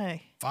man, going it to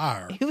say.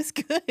 fire. It was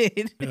good.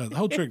 Yeah, the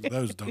whole trick to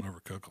those is don't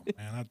overcook them,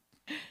 man.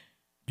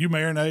 You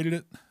marinated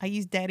it, I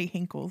used Daddy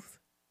Hinkles.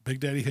 Big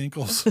Daddy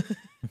Hinkles.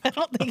 I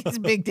don't think it's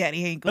Big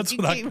Daddy Hinkles. That's You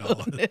what I keep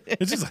call on- it.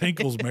 It's just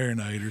Hinkles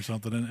marinade or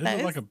something. And That it's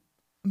is like a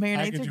Marinades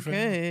package are you found?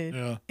 good.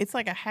 Yeah. It's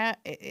like a half.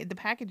 The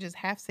package is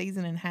half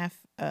seasoned and half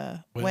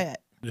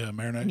wet. Yeah, And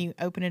marinade. you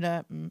open it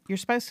up, and you're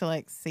supposed to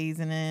like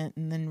season it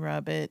and then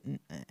rub it. And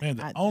Man,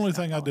 the I only just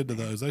don't thing I follow did to it.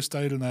 those, they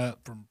stayed in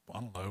that from, I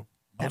don't know,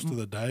 most of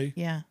the day.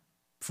 Yeah.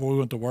 Before we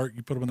went to work,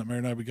 you put them in that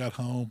marinade. We got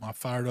home. I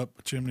fired up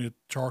a chimney of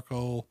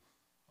charcoal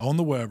on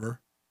the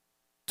Weber,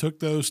 took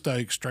those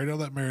steaks straight out of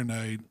that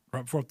marinade.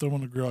 Right before I threw them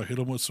on the grill, I hit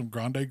them with some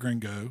Grande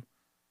Gringo,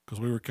 because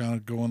we were kind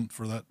of going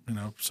for that,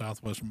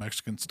 Southwest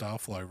Mexican style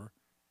flavor.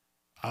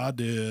 I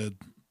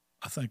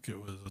think it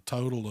was a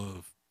total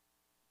of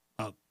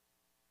about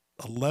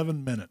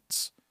 11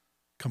 minutes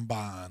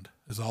combined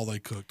is all they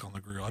cooked on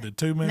the grill. I did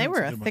 2 minutes. And they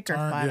were I a did my thicker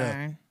turn. flat Yeah.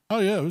 iron. Oh,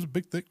 yeah, it was a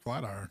big, thick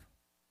flat iron.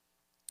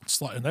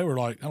 And they were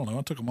like, I don't know,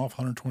 I took them off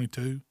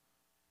 122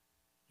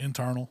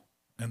 internal,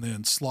 and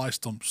then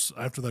sliced them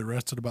after they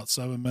rested about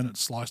 7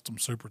 minutes, sliced them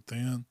super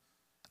thin,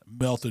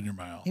 melt in your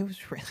mouth. It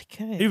was really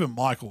good. Even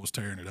Michael was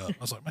tearing it up. I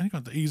was like, man, you're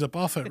going to have to ease up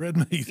off that red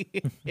meat.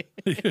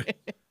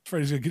 Afraid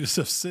he's going to get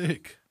himself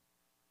sick.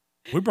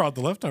 We brought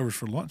the leftovers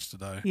for lunch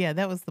today. Yeah,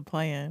 that was the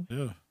plan.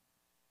 Yeah.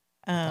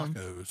 Um,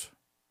 Tacos.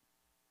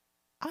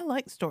 I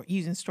like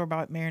using store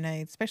bought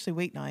marinades, especially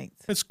weeknights.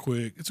 It's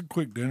quick. It's a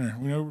quick dinner.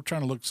 We're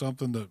trying to look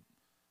something that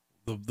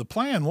the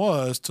plan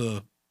was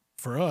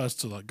for us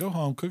to like go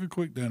home, cook a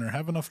quick dinner,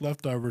 have enough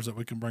leftovers that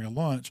we can bring a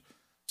lunch.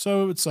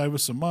 So it would save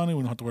us some money.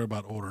 We don't have to worry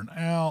about ordering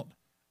out,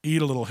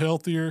 eat a little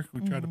healthier.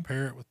 We tried to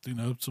pair it with,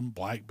 some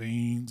black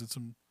beans and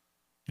some,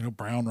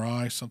 brown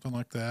rice, something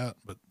like that.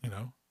 But,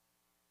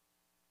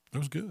 it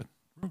was good.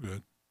 Real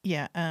good.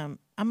 Yeah, I'm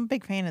a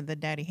big fan of the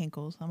Daddy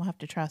Hinkles. I'm gonna have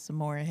to try some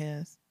more of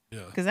his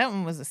Yeah. because that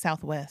one was a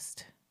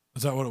Southwest.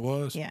 Is that what it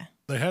was? Yeah,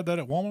 They had that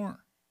at Walmart?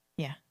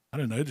 yeah, I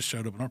didn't know. It just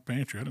showed up in our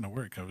pantry. I didn't know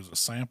where it came. Was it a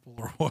sample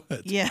or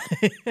what? yeah.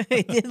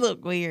 It did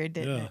look weird,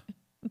 didn't Yeah. it?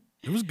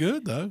 It was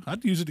good, though.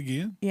 I'd use it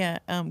again. Yeah.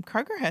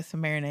 Kroger has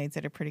some marinades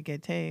that are pretty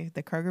good too.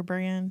 The Kroger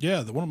brand.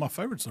 Yeah, one of my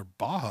favorites are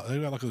Baja. They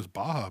got like this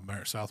Baja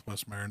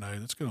Southwest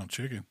marinade. It's good on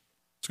chicken.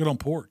 It's good on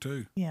pork,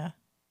 too. Yeah.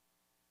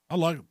 I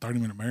like a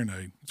 30-minute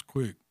marinade. It's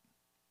quick.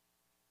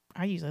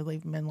 I usually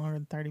leave them in longer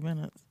than 30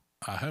 minutes.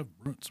 I have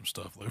ruined some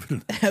stuff.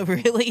 Leaving it. Oh,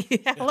 really?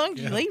 How long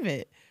did yeah. you leave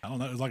it? I don't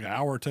know. It was like an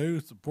hour or two.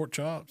 It's the pork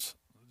chops.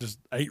 Just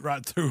ate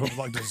right through them,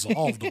 like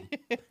dissolved them.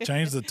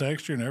 Changed the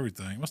texture and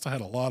everything. Must have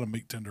had a lot of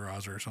meat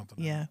tenderizer or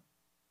something. Yeah.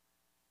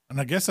 And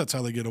I guess that's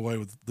how they get away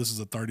with this is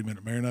a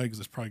 30-minute marinade, because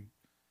it's probably,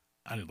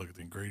 I didn't look at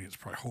the ingredients,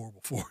 it's probably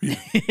horrible for you.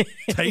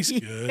 Tastes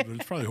good, but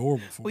it's probably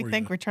horrible for you. We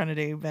think we're trying to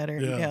do better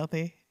and Yeah.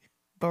 healthy,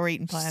 but we're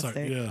eating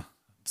plastic. Yeah.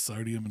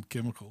 Sodium and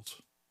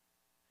chemicals.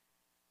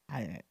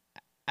 I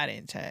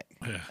didn't check.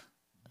 Yeah.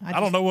 I I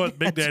don't just- know what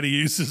Big Daddy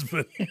uses,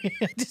 but,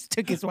 I just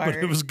took his but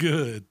word. it was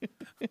good.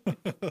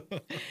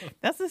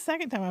 That's the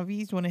second time I've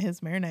used one of his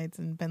marinades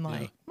and been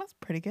like, Yeah. that's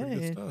pretty Pretty good.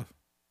 good stuff.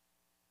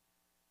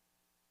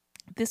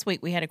 This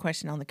week we had a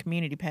question on the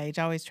community page.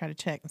 I always try to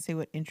check and see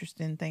what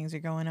interesting things are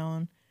going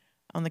on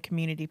the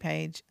community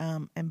page.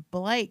 And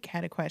Blake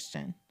had a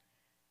question.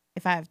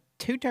 If I have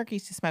 2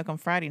 turkeys to smoke on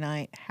Friday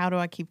night, how do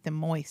I keep them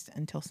moist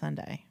until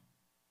Sunday?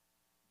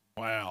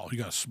 Wow. You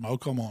got to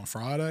smoke them on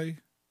Friday?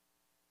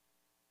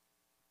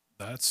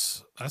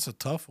 That's a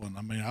tough one.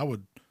 I mean, if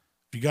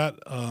you got,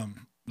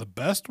 the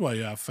best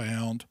way I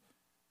found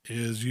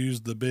is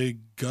use the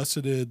big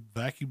gusseted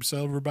vacuum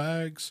sealer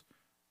bags.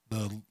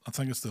 I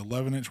think it's the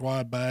 11-inch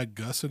wide bag,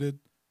 gusseted.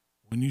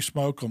 When you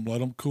smoke them, let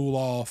them cool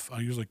off.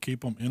 I usually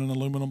keep them in an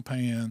aluminum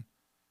pan.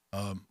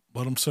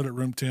 Let them sit at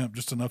room temp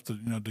just enough to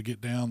to get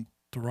down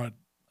to right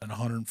at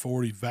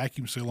 140.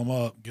 Vacuum seal them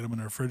up, get them in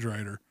the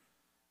refrigerator,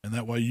 and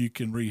that way you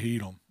can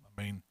reheat them.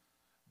 I mean,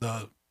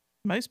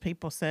 Most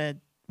people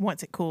said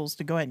once it cools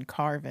to go ahead and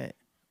carve it.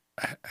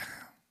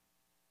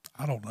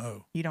 I don't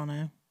know. You don't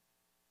know?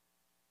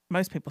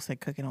 Most people said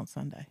cook it on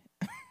Sunday.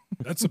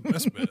 That's the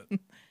best bet.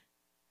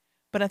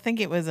 But I think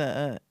it was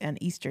an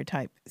Easter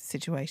type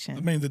situation.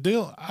 I mean, the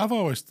deal, I've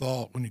always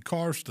thought when you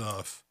carve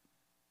stuff,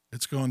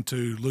 it's going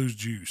to lose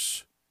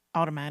juice.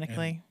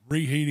 Automatically. And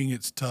reheating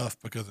it's tough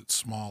because it's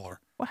smaller.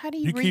 Well, how do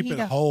You reheat keep it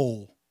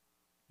whole.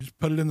 You just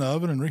put it in the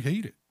oven and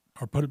reheat it,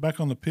 or put it back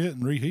on the pit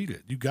and reheat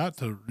it. You got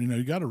to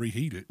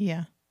reheat it.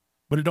 Yeah.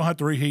 But it don't have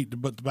to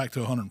reheat but back to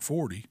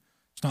 140.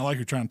 It's not like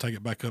you're trying to take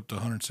it back up to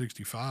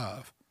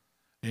 165.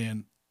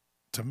 And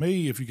to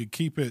me, if you could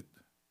keep it,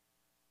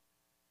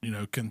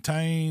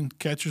 contained,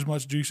 catch as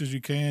much juice as you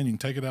can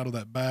take it out of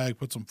that bag,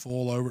 put some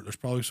foil over it. There's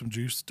probably some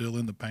juice still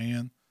in the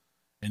pan,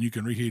 and you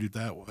can reheat it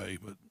that way.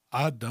 But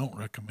I don't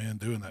recommend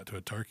doing that to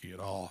a turkey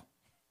at all.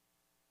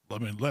 I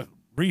mean,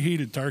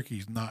 reheated turkey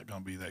is not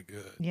going to be that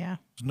good. Yeah.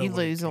 No You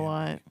lose a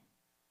lot.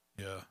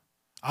 Yeah.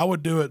 I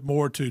would do it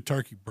more to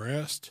turkey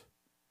breast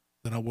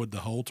than I would the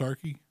whole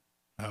turkey.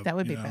 That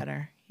would be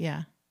better.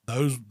 Yeah.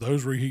 Those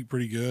reheat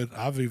pretty good.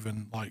 I've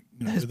even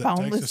those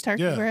boneless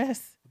turkey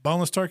breasts.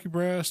 Boneless turkey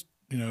breast.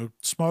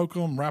 Smoke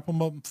them, wrap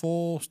them up in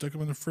foil, stick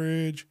them in the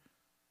fridge.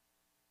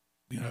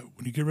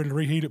 When you get ready to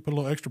reheat it, put a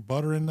little extra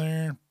butter in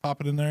there, pop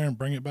it in there, and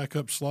bring it back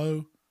up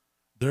slow.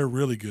 They're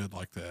really good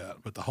like that.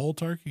 But the whole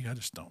turkey, I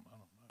don't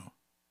know.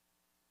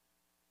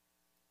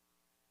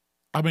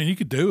 I mean, you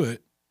could do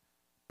it,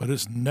 but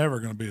it's never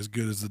going to be as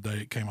good as the day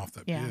it came off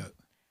that pit.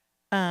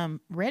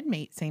 Red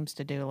meat seems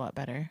to do a lot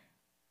better.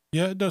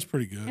 Yeah, it does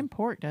pretty good. And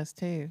pork does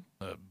too.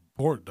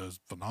 Pork does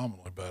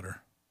phenomenally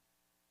better.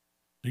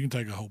 You can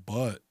take a whole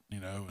butt,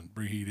 and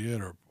reheat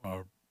it, or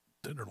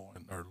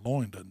tenderloin or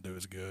loin doesn't do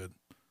as good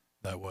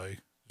that way,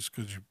 just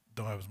because you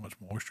don't have as much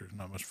moisture, there's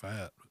not much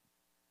fat.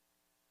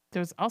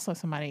 There was also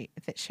somebody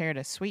that shared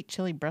a sweet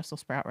chili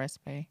Brussels sprout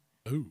recipe.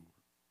 Ooh.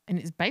 And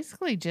it's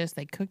basically just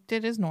they cooked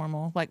it as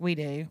normal, like we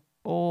do.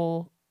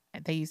 Oil,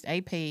 they used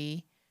AP,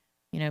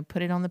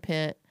 put it on the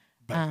pit.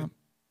 Bacon?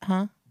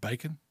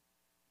 Bacon?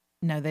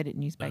 No, they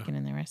didn't use bacon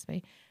in their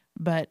recipe.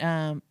 But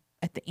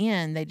at the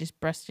end, they just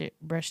brushed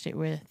it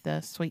with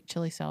the sweet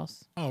chili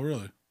sauce. Oh,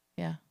 really?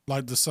 Yeah.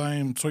 Like the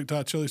same sweet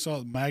Thai chili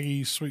sauce,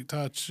 Maggie's sweet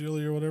Thai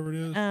chili or whatever it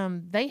is?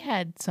 They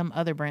had some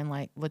other brand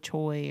like La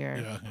Choy or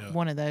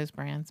one of those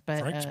brands. But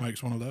Frank's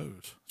makes one of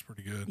those. It's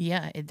pretty good.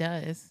 Yeah, it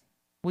does.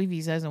 We've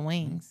used those in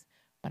wings.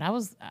 But I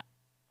was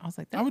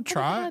like, that's I would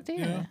try it. idea.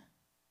 Yeah.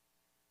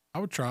 I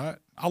would try it.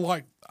 I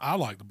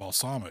like the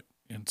balsamic,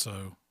 and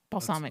so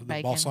balsamic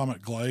bacon,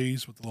 balsamic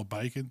glaze with a little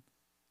bacon,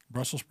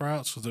 Brussels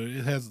sprouts, because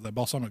it has the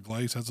balsamic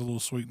glaze has a little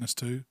sweetness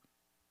too.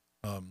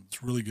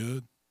 It's really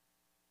good.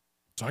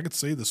 So I could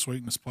see the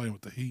sweetness playing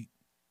with the heat.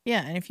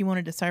 Yeah, and if you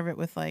wanted to serve it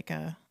with like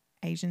a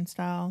Asian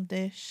style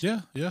dish,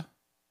 yeah,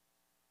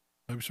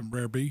 maybe some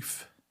rare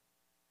beef,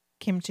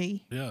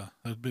 kimchi. Yeah,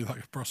 that'd be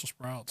like Brussels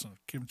sprouts and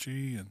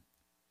kimchi and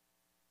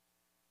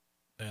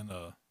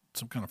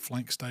some kind of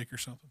flank steak or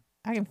something.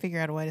 I can figure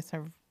out a way to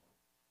serve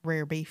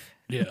rare beef.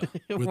 Yeah.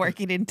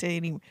 Work it into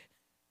any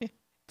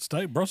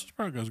steak. Brussels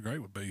sprout goes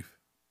great with beef.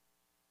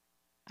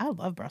 I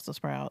love Brussels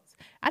sprouts.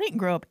 I didn't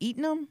grow up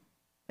eating them.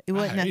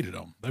 I hated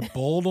them. They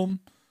boiled them.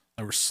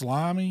 They were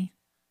slimy.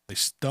 They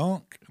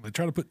stunk. They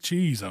tried to put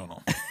cheese on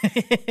them.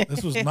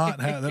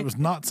 That was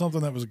not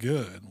something that was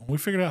good. When we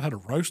figured out how to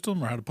roast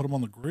them or how to put them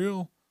on the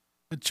grill,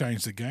 it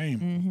changed the game.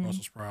 Mm-hmm.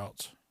 Brussels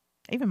sprouts.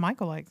 Even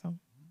Michael likes them.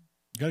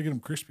 You got to get them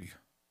crispy.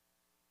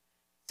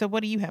 So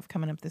what do you have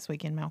coming up this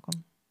weekend,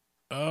 Malcolm?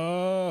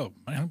 Oh,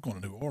 man, I'm going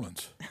to New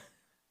Orleans.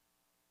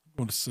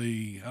 I'm going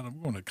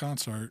to a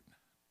concert.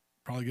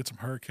 Probably get some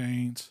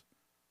Hurricanes.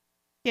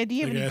 Yeah, do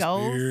you have any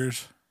goals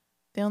beers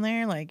down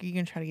there? Like, you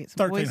can try to get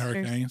some 13 oysters?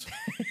 Hurricanes.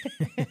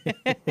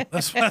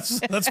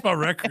 that's my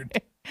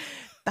record.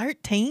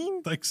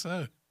 13? I think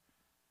so.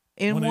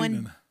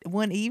 In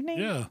one evening?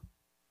 Yeah.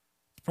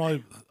 It's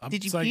probably, I'm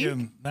Did you thinking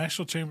puke?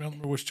 national champion. I don't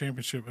remember which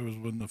championship it was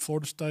when the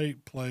Florida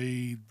State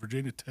played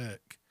Virginia Tech.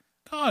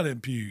 No, I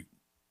didn't puke.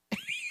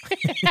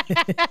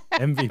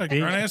 MVP. A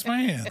grown-ass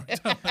man.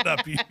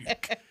 I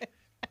puke.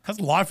 That's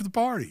the life of the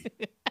party.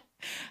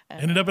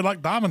 Ended up at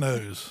like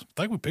Domino's.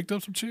 I think we picked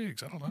up some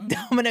chicks. I don't know.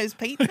 Domino's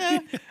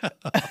Pizza?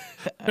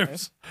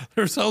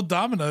 There's old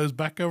Domino's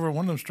back over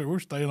one of them streets. We were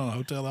staying on a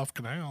hotel off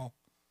Canal.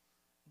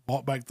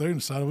 Walked back through and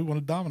decided we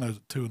wanted Domino's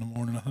at 2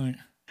 a.m, I think.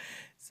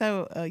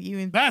 So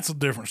that's a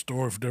different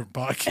story for different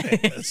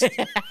podcasts.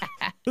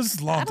 This is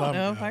a long time ago. I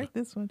don't know if I heard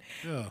this one.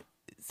 Yeah.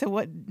 So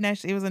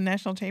it was a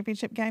national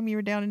championship game you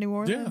were down in New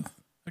Orleans? Yeah.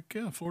 Heck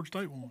yeah, Florida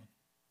State won.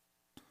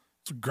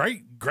 It's a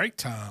great, great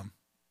time.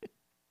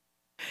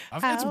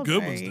 I've had some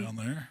good ones down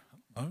there.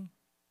 Oh,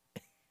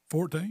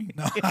 14?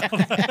 No,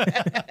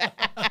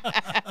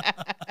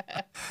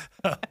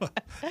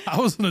 I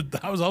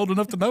was old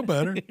enough to know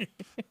better.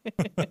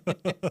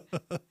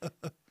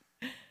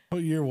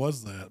 What year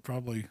was that?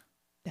 Probably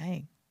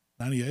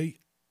 98,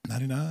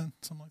 99,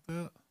 something like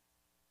that.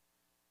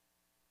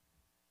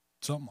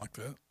 Something like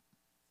that.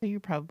 So you're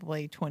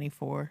probably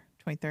 24,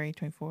 23,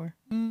 24?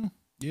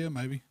 Yeah,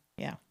 maybe.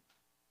 Yeah.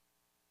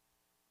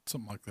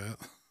 Something like that.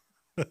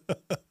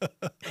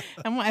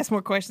 I'm going to ask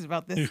more questions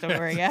about this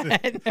story.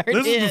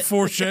 This is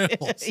before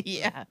Shells.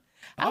 Yeah.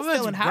 I've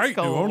had some great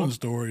New Orleans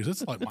stories.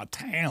 It's like my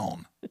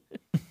town.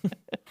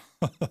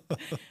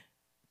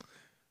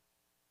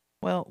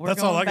 Well, we're That's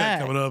going all I back.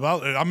 got coming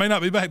up. I may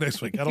not be back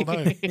next week. I don't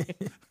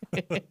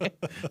know.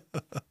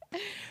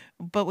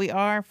 But we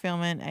are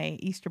filming a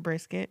Easter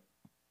brisket.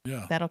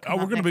 Yeah. That'll come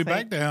we're out going to be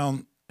next back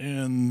down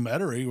in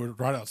Metairie. We're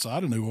right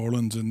outside of New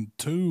Orleans in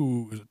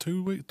 2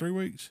 weeks, 3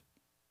 weeks?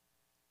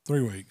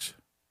 3 weeks.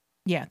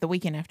 Yeah, the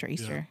weekend after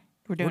Easter.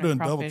 We're doing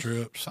double crawfish.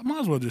 trips. I might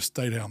as well just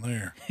stay down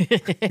there.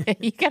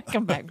 You got to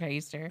come back for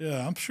Easter.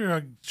 Yeah, I'm sure I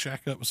can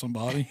shack up with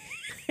somebody.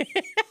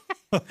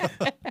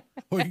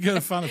 We can go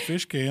to find a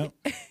fish camp.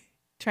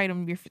 Trade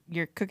them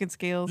your cooking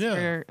skills Yeah.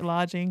 for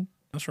lodging.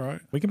 That's right.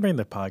 We can bring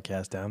the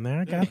podcast down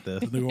there. I got this.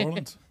 To New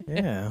Orleans.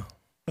 Yeah.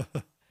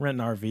 Rent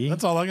an RV.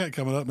 That's all I got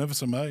coming up.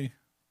 Memphis in May.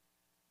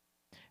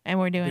 And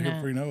we're Be doing here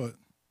before you a know it.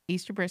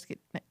 Easter brisket.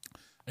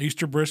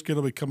 Easter brisket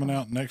will be coming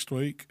out next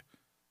week.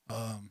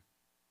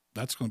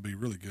 That's going to be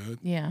really good.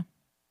 Yeah.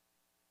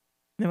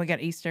 Then we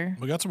got Easter.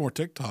 We got some more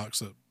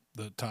TikToks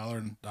that Tyler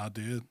and I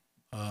did.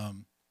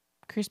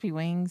 Crispy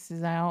Wings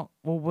is out.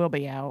 Well, will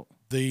be out.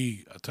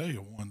 I tell you,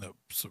 one that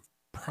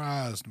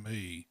surprised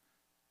me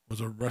was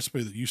a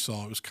recipe that you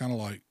saw. It was kind of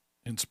like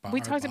inspired.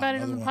 We talked by about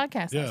it on another the one.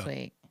 podcast Yeah, last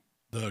week.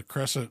 the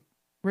crescent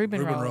Reuben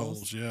Reuben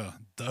rolls. rolls. Yeah,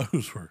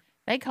 those were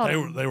They called they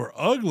them. were they were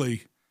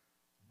ugly,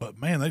 but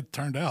man, they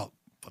turned out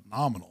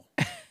phenomenal.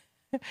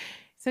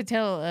 So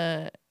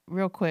tell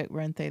real quick,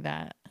 run through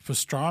that.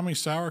 Pastrami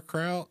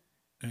sauerkraut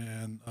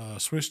and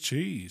Swiss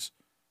cheese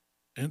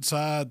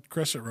inside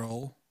crescent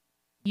roll,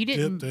 You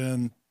didn't. dipped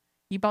in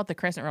You bought the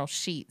crescent roll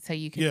sheet so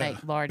you could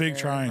make larger big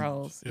triangles.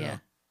 rolls. Yeah.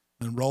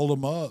 and rolled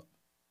them up,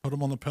 put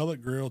them on the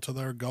pellet grill till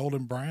they're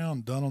golden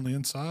brown, done on the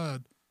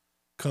inside.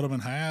 Cut them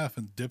in half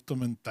and dipped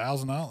them in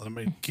Thousand Island. I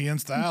mean,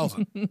 Ken's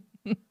Thousand.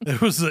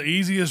 It was the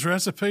easiest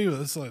recipe. But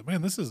it's like,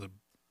 man, it's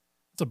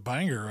a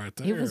banger right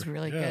there. It was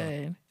really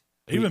good.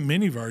 Even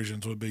mini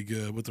versions would be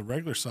good with the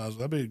regular size.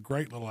 That'd be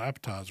great little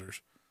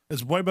appetizers.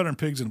 It's way better than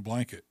pigs in a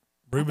blanket.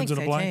 Reuben's I in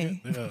a think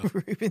blanket. so, Yeah,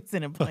 too. Reuben's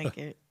in a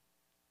blanket.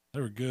 they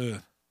were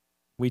good.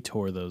 We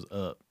tore those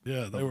up.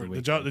 Yeah, they Over were.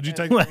 the Did you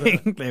take?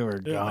 Like, they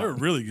were Yeah, gone. they were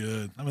really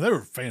good. I mean, they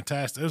were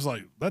fantastic. It was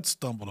like that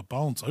stumbled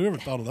upon. So whoever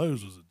thought of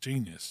those was a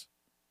genius.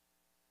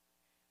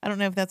 I don't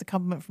know if that's a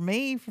compliment for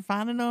me for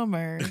finding them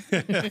or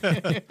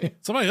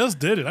Somebody else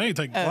did it. I ain't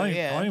taking Oh, blame,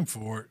 yeah. blame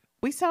for it.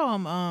 we saw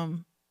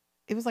them.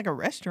 It was like a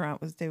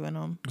restaurant was doing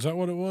them. Is that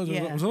what it was?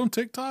 Yeah. Was it on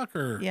TikTok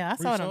or? Yeah, I where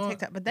saw you it on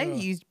TikTok, but they Yeah.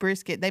 used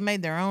brisket. They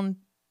made their own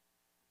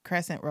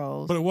crescent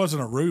rolls. But it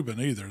wasn't a Reuben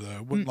either, though.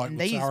 It wasn't like Mm-mm, with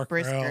they used sauerkraut.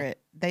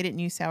 brisket. They didn't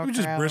use It sauerkraut. was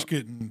just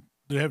brisket and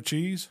did it have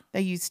cheese?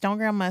 They used stone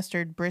ground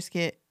mustard,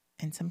 brisket,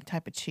 and some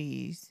type of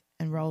cheese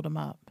and rolled them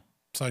up.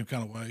 Same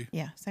kind of way.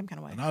 Yeah, same kind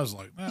of way. And I was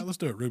like, nah, let's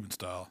do it Reuben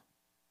style.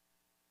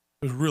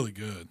 It was really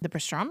good. The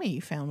pastrami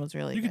you found was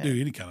really You good. could do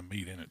any kind of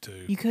meat in it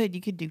too. You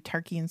could do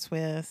turkey and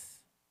Swiss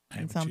Ham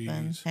and and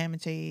something, cheese, ham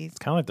and cheese. It's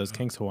kind of like those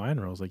King's Hawaiian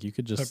rolls. Like you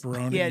could just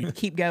pepperoni. Yeah,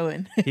 keep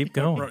going. keep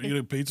going. Right, you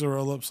do pizza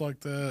roll ups like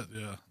that.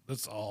 Yeah,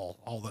 that's all.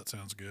 All that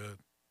sounds good.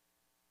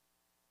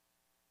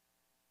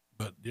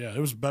 But yeah, it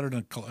was better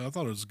than I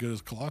thought it was as good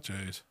as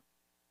kolaches.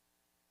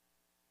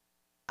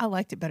 I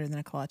liked it better than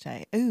a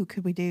kolache. Ooh,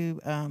 could we do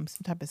some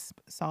type of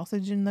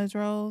sausage in those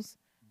rolls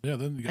Yeah,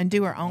 then you and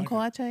do our own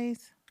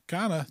kolaches?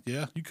 Kind of.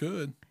 Yeah, you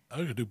could. I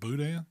could do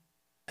boudin.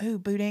 Ooh,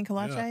 boudin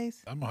kolaches.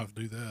 I'm gonna have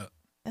to do that.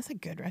 That's a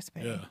good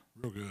recipe. Yeah,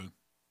 real good.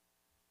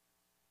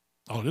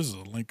 Oh, this is a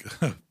link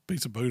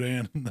piece of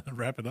boudin and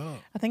wrap it up.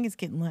 I think it's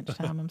getting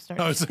lunchtime. I'm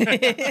Oh,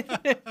 starting.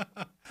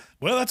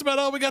 well, that's about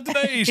all we got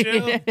today,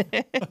 Shell.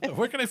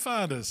 Where can they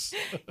find us?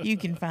 You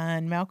can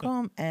find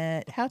Malcolm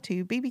at How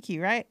to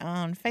BBQ, right?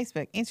 On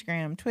Facebook,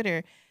 Instagram,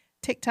 Twitter,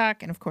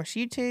 TikTok, and of course,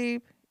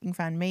 YouTube. You can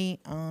find me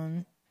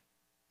on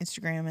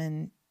Instagram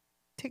and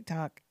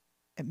TikTok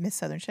at Miss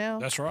Southern Shell.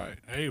 That's right.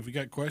 Hey, if you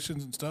got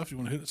questions and stuff, you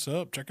want to hit us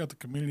up, check out the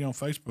community on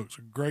Facebook. It's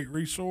a great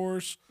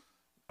resource.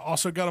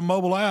 Also got a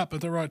mobile app. Is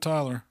that right,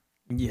 Tyler?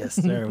 Yes,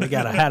 sir. We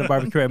got a How to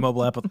Barbecue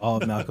mobile app with all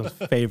of Malcolm's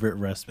favorite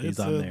recipes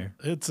on there.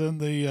 It's in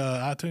the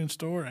iTunes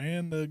store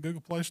and the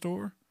Google Play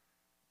store.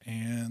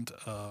 And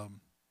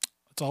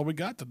that's all we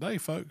got today,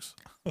 folks.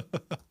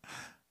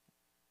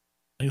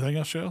 Anything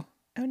else, Shell?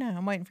 Oh, no.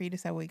 I'm waiting for you to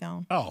say we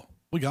gone. Oh,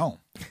 we gone.